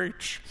English to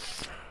preach."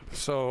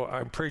 So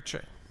I'm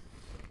preaching.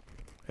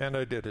 And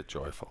I did it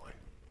joyfully.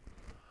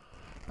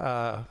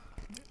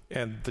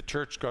 And the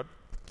church got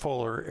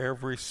fuller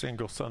every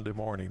single Sunday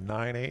morning.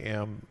 9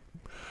 a.m.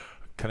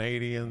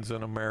 Canadians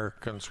and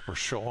Americans were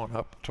showing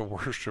up to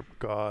worship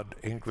God,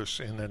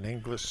 sing in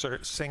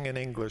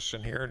English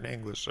and hearing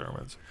English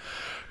sermons.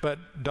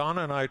 But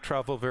Donna and I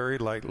travel very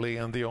lightly,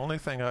 and the only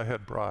thing I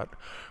had brought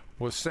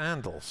was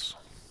sandals.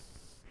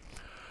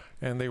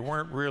 And they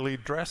weren't really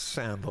dress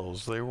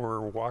sandals. They were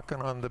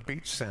walking on the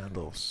beach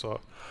sandals. So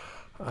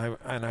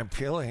I'm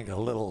feeling a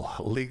little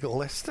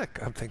legalistic.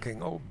 I'm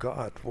thinking, oh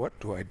God, what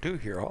do I do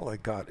here? All I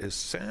got is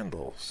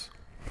sandals.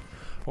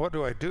 What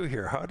do I do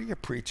here? How do you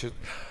preach it?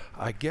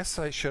 I guess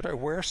I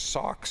wear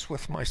socks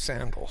with my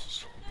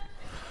sandals.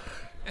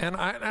 And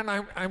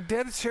I'm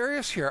dead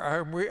serious here.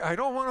 I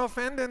don't want to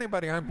offend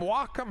anybody. I'm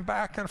walking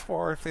back and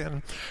forth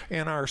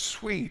in our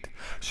suite.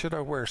 Should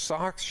I wear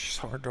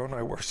socks or don't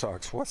I wear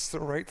socks? What's the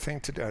right thing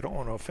to do? I don't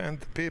want to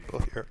offend the people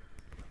here.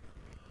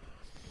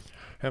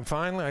 And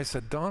finally I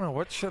said, Donna,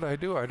 what should I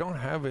do? I don't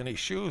have any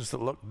shoes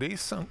that look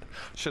decent.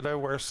 Should I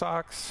wear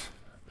socks?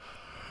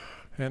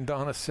 And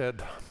Donna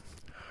said,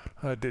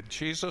 did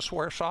Jesus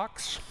wear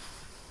socks?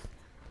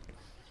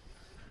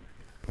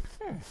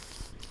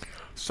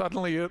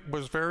 Suddenly it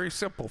was very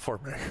simple for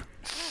me.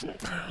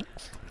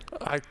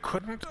 I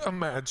couldn't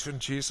imagine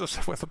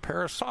Jesus with a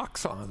pair of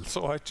socks on,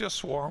 so I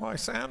just wore my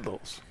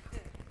sandals.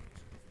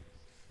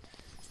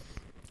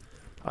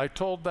 I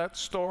told that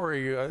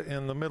story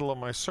in the middle of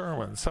my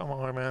sermon.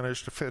 Somehow I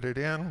managed to fit it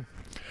in.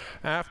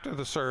 After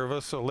the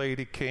service, a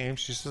lady came.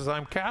 She says,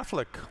 I'm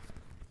Catholic,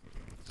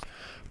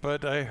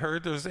 but I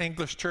heard there's an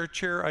English church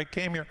here. I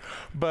came here.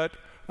 But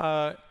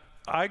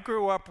I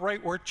grew up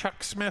right where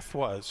Chuck Smith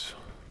was.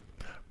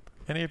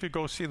 Any of you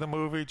go see the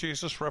movie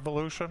Jesus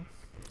Revolution?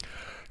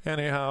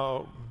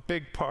 Anyhow,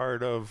 big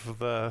part of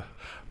the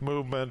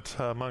movement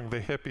among the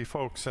hippie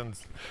folks in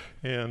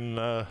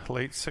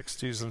late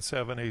 60s and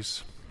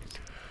 70s.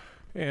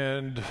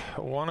 And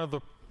one of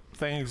the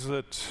things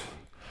that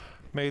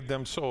made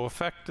them so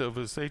effective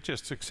is they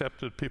just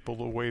accepted people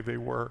the way they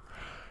were.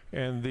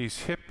 And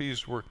these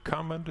hippies were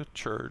coming to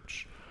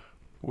church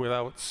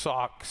without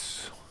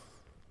socks,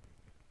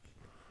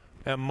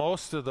 and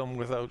most of them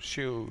without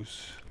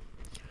shoes.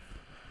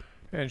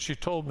 And she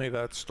told me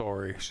that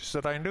story. She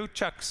said, I knew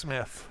Chuck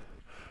Smith,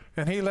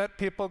 and he let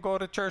people go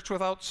to church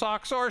without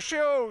socks or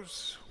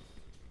shoes.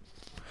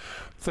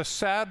 The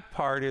sad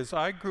part is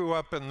I grew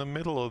up in the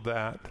middle of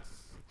that.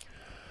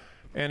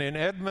 And in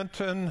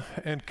Edmonton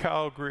and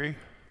Calgary,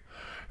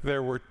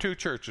 there were two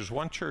churches,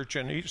 one church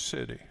in each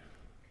city,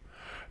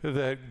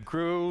 that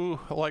grew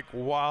like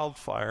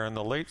wildfire in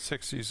the late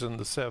 60s and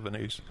the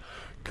 70s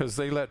because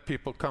they let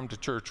people come to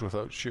church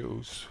without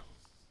shoes.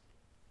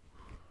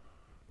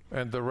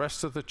 And the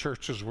rest of the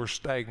churches were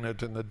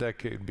stagnant in the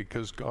decade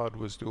because God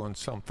was doing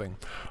something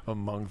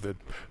among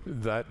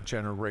that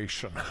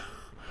generation.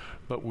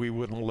 But we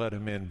wouldn't let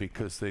them in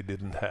because they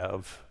didn't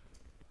have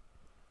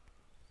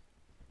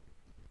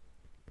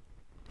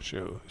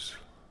shoes.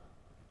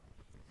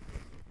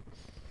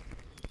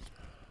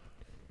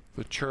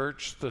 The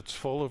church that's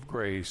full of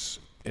grace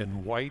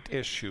in white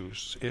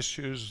issues,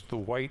 the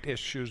white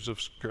issues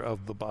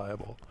of the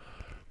Bible,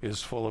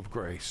 is full of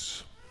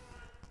grace.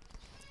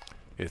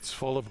 It's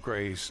full of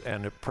grace,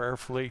 and it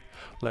prayerfully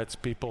lets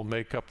people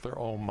make up their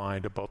own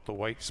mind about the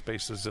white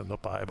spaces in the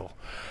Bible.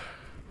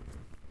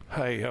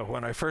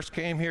 When I first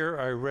came here,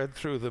 I read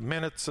through the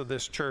minutes of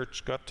this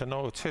church, got to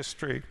know its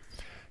history,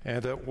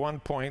 and at one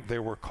point they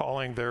were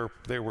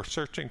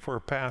searching for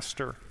a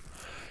pastor,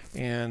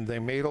 and they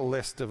made a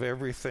list of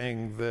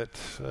everything that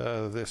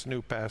this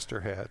new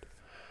pastor had.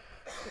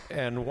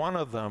 And one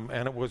of them,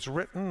 and it was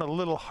written a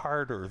little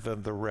harder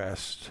than the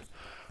rest,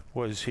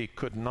 was he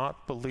could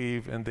not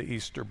believe in the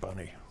Easter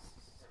Bunny.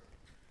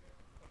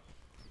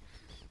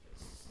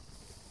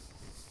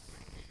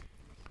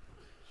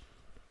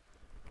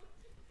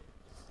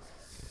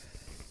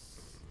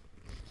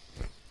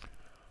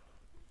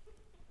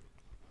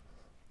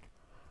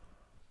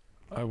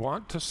 I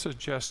want to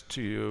suggest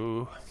to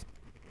you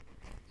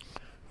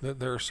that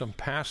there are some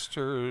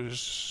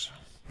pastors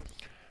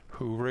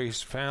who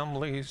raise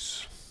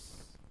families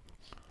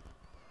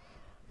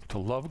to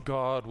love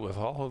God with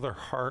all of their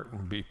heart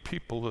and be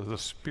people of the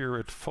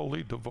Spirit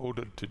fully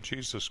devoted to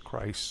Jesus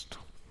Christ,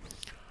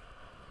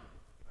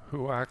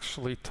 who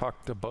actually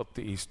talked about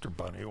the Easter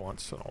Bunny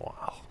once in a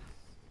while.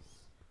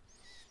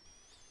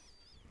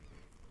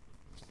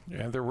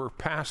 And there were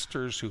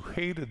pastors who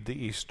hated the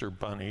Easter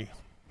bunny,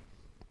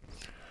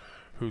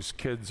 whose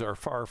kids are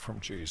far from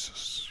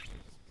Jesus.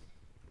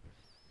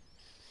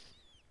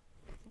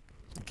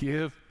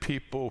 Give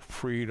people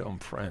freedom,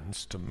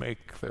 friends, to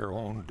make their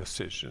own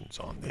decisions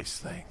on these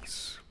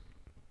things.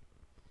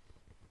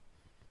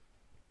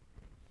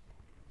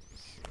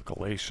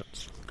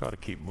 Galatians. Got to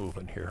keep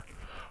moving here.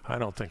 I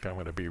don't think I'm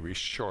going to be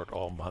short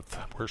all month.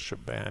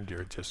 Worship band,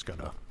 you're just going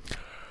to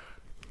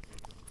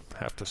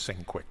have to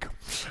sing quick.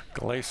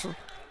 Galatians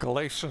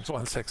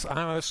 1:6.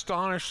 I'm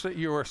astonished that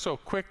you are so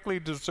quickly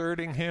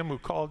deserting him who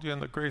called you in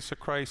the grace of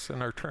Christ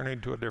and are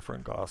turning to a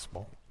different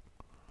gospel.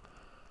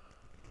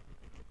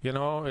 You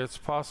know, it's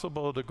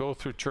possible to go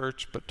through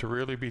church, but to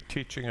really be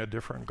teaching a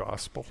different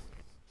gospel.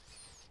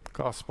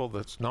 Gospel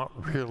that's not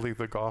really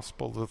the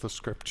gospel of the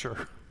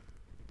scripture.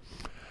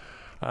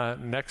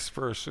 Next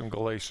verse in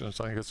Galatians,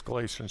 I think it's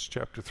Galatians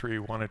chapter 3,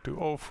 1 and 2.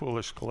 Oh,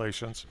 foolish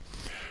Galatians,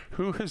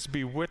 who has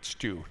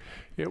bewitched you?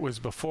 It was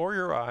before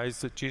your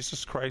eyes that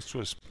Jesus Christ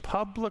was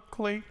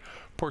publicly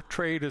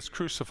portrayed as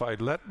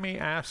crucified. Let me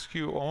ask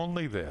you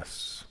only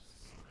this.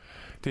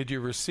 Did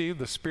you receive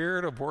the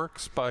spirit of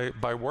works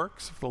by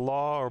works of the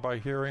law or by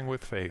hearing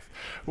with faith?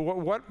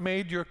 What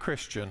made you a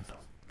Christian?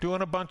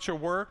 Doing a bunch of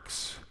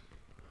works?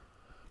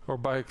 Or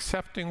by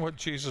accepting what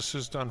Jesus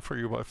has done for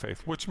you by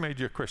faith? Which made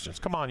you Christians?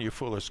 Come on, you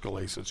foolish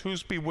Galatians.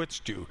 Who's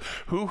bewitched you?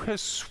 Who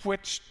has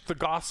switched the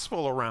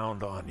gospel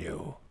around on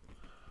you?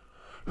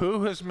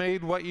 Who has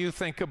made what you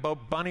think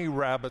about bunny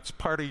rabbits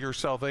part of your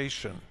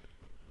salvation?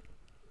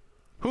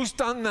 Who's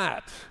done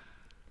that?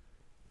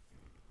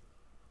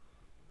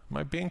 Am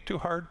I being too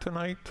hard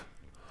tonight?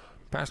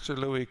 Pastor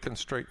Louis can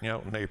straighten you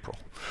out in April.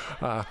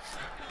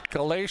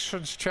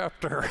 Galatians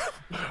chapter,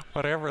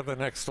 whatever the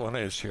next one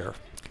is here.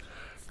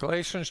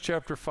 Galatians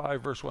chapter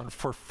 5, verse 1.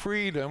 For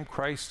freedom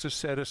Christ has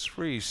set us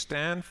free.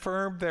 Stand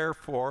firm,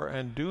 therefore,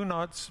 and do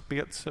not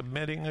be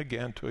submitting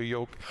again to a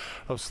yoke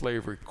of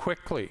slavery.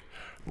 Quickly,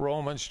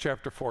 Romans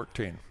chapter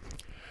 14.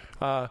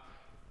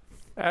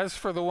 As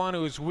for the one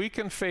who is weak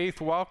in faith,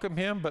 welcome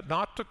him, but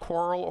not to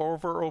quarrel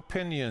over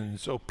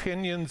opinions.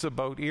 Opinions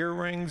about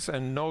earrings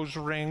and nose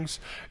rings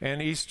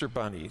and Easter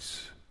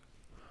bunnies.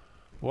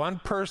 One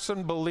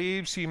person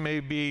believes he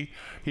may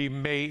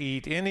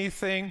eat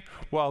anything,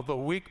 while the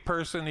weak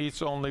person eats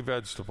only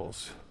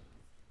vegetables.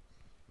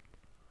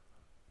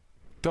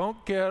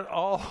 Don't get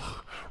all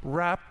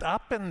wrapped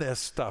up in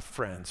this stuff,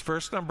 friends.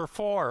 Verse number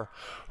 4.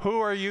 Who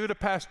are you to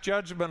pass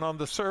judgment on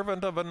the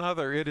servant of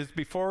another? It is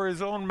before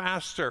his own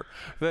master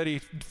that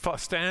he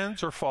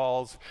stands or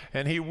falls,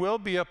 and he will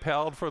be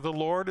upheld, for the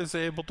Lord is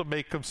able to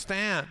make him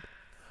stand.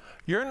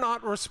 You're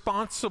not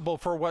responsible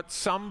for what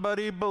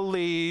somebody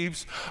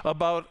believes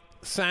about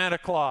Santa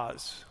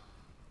Claus.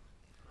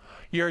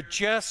 You're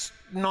just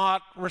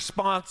not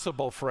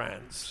responsible,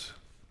 friends.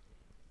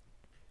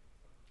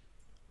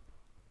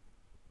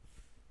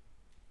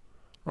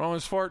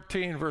 Romans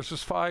 14,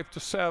 verses 5 to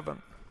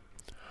 7.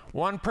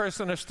 One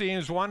person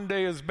esteems one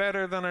day as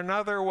better than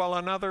another, while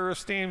another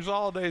esteems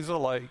all days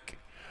alike.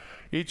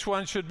 Each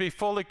one should be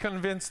fully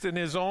convinced in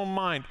his own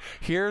mind.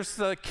 Here's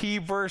the key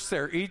verse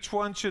there. Each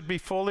one should be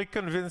fully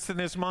convinced in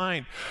his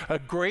mind. A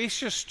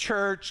gracious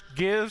church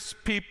gives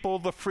people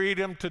the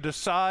freedom to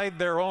decide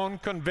their own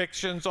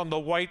convictions on the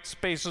white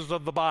spaces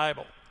of the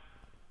Bible.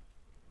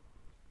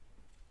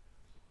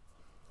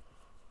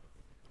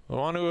 The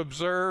one who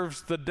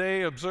observes the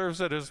day observes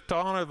it as to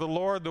honor the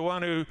Lord. The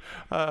one who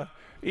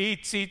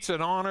eats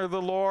in honor of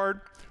the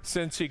Lord,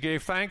 since he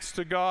gave thanks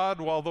to God,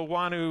 while the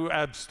one who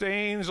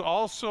abstains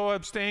also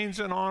abstains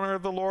in honor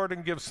of the Lord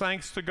and gives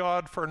thanks to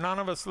God, for none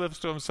of us lives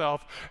to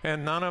himself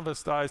and none of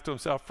us dies to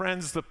himself.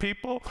 Friends, the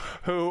people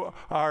who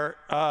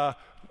are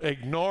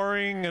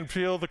ignoring and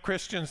feel the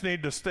Christians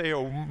need to stay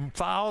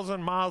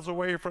 1,000 miles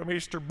away from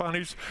Easter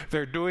bunnies,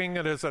 they're doing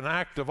it as an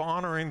act of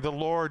honoring the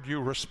Lord. You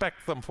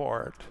respect them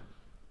for it.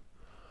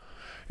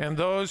 And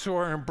those who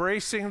are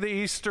embracing the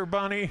Easter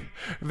bunny,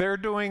 they're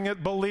doing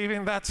it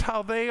believing that's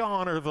how they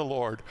honor the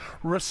Lord.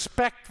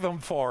 Respect them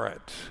for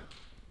it.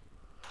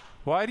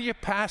 Why do you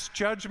pass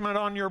judgment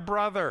on your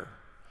brother?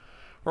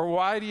 Or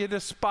why do you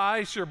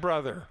despise your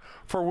brother?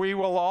 For we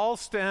will all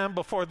stand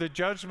before the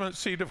judgment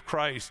seat of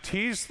Christ.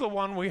 He's the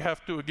one we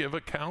have to give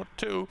account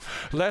to.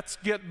 Let's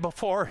get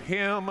before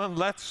him and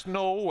let's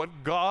know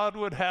what God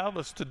would have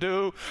us to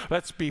do.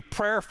 Let's be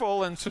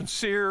prayerful and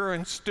sincere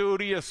and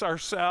studious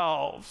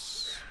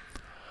ourselves.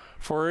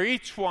 For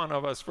each one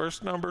of us,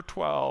 verse number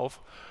 12,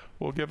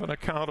 will give an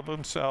account of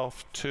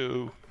himself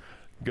to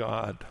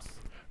God.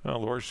 Well,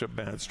 the worship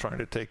band's trying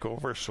to take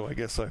over, so I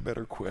guess I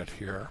better quit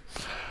here.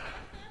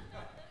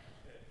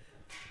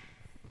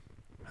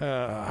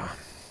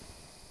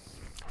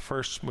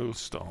 First smooth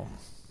stone.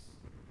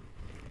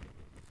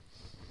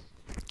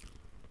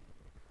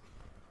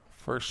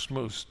 First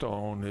smooth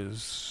stone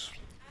is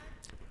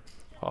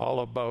all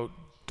about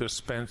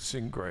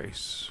dispensing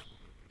grace.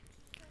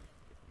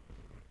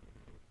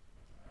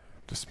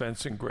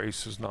 Dispensing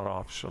grace is not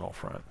optional,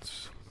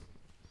 friends.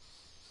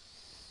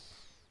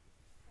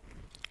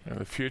 And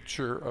the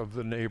future of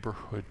the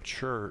Neighbourhood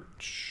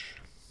church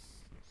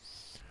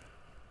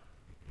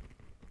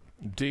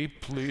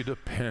deeply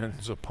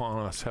depends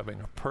upon us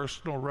having a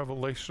personal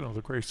revelation of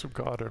the grace of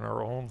God in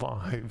our own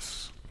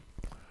lives,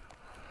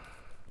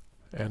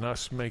 and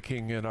us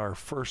making it our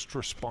first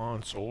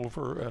response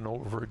over and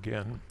over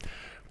again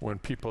when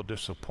people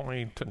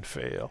disappoint and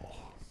fail.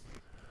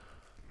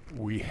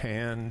 We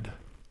hand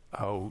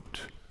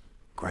out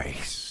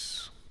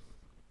grace.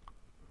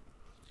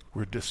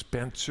 We're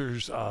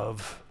dispensers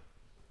of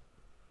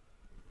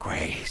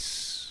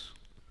grace.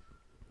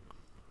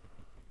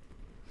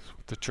 That's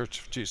what the Church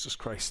of Jesus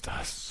Christ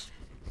does.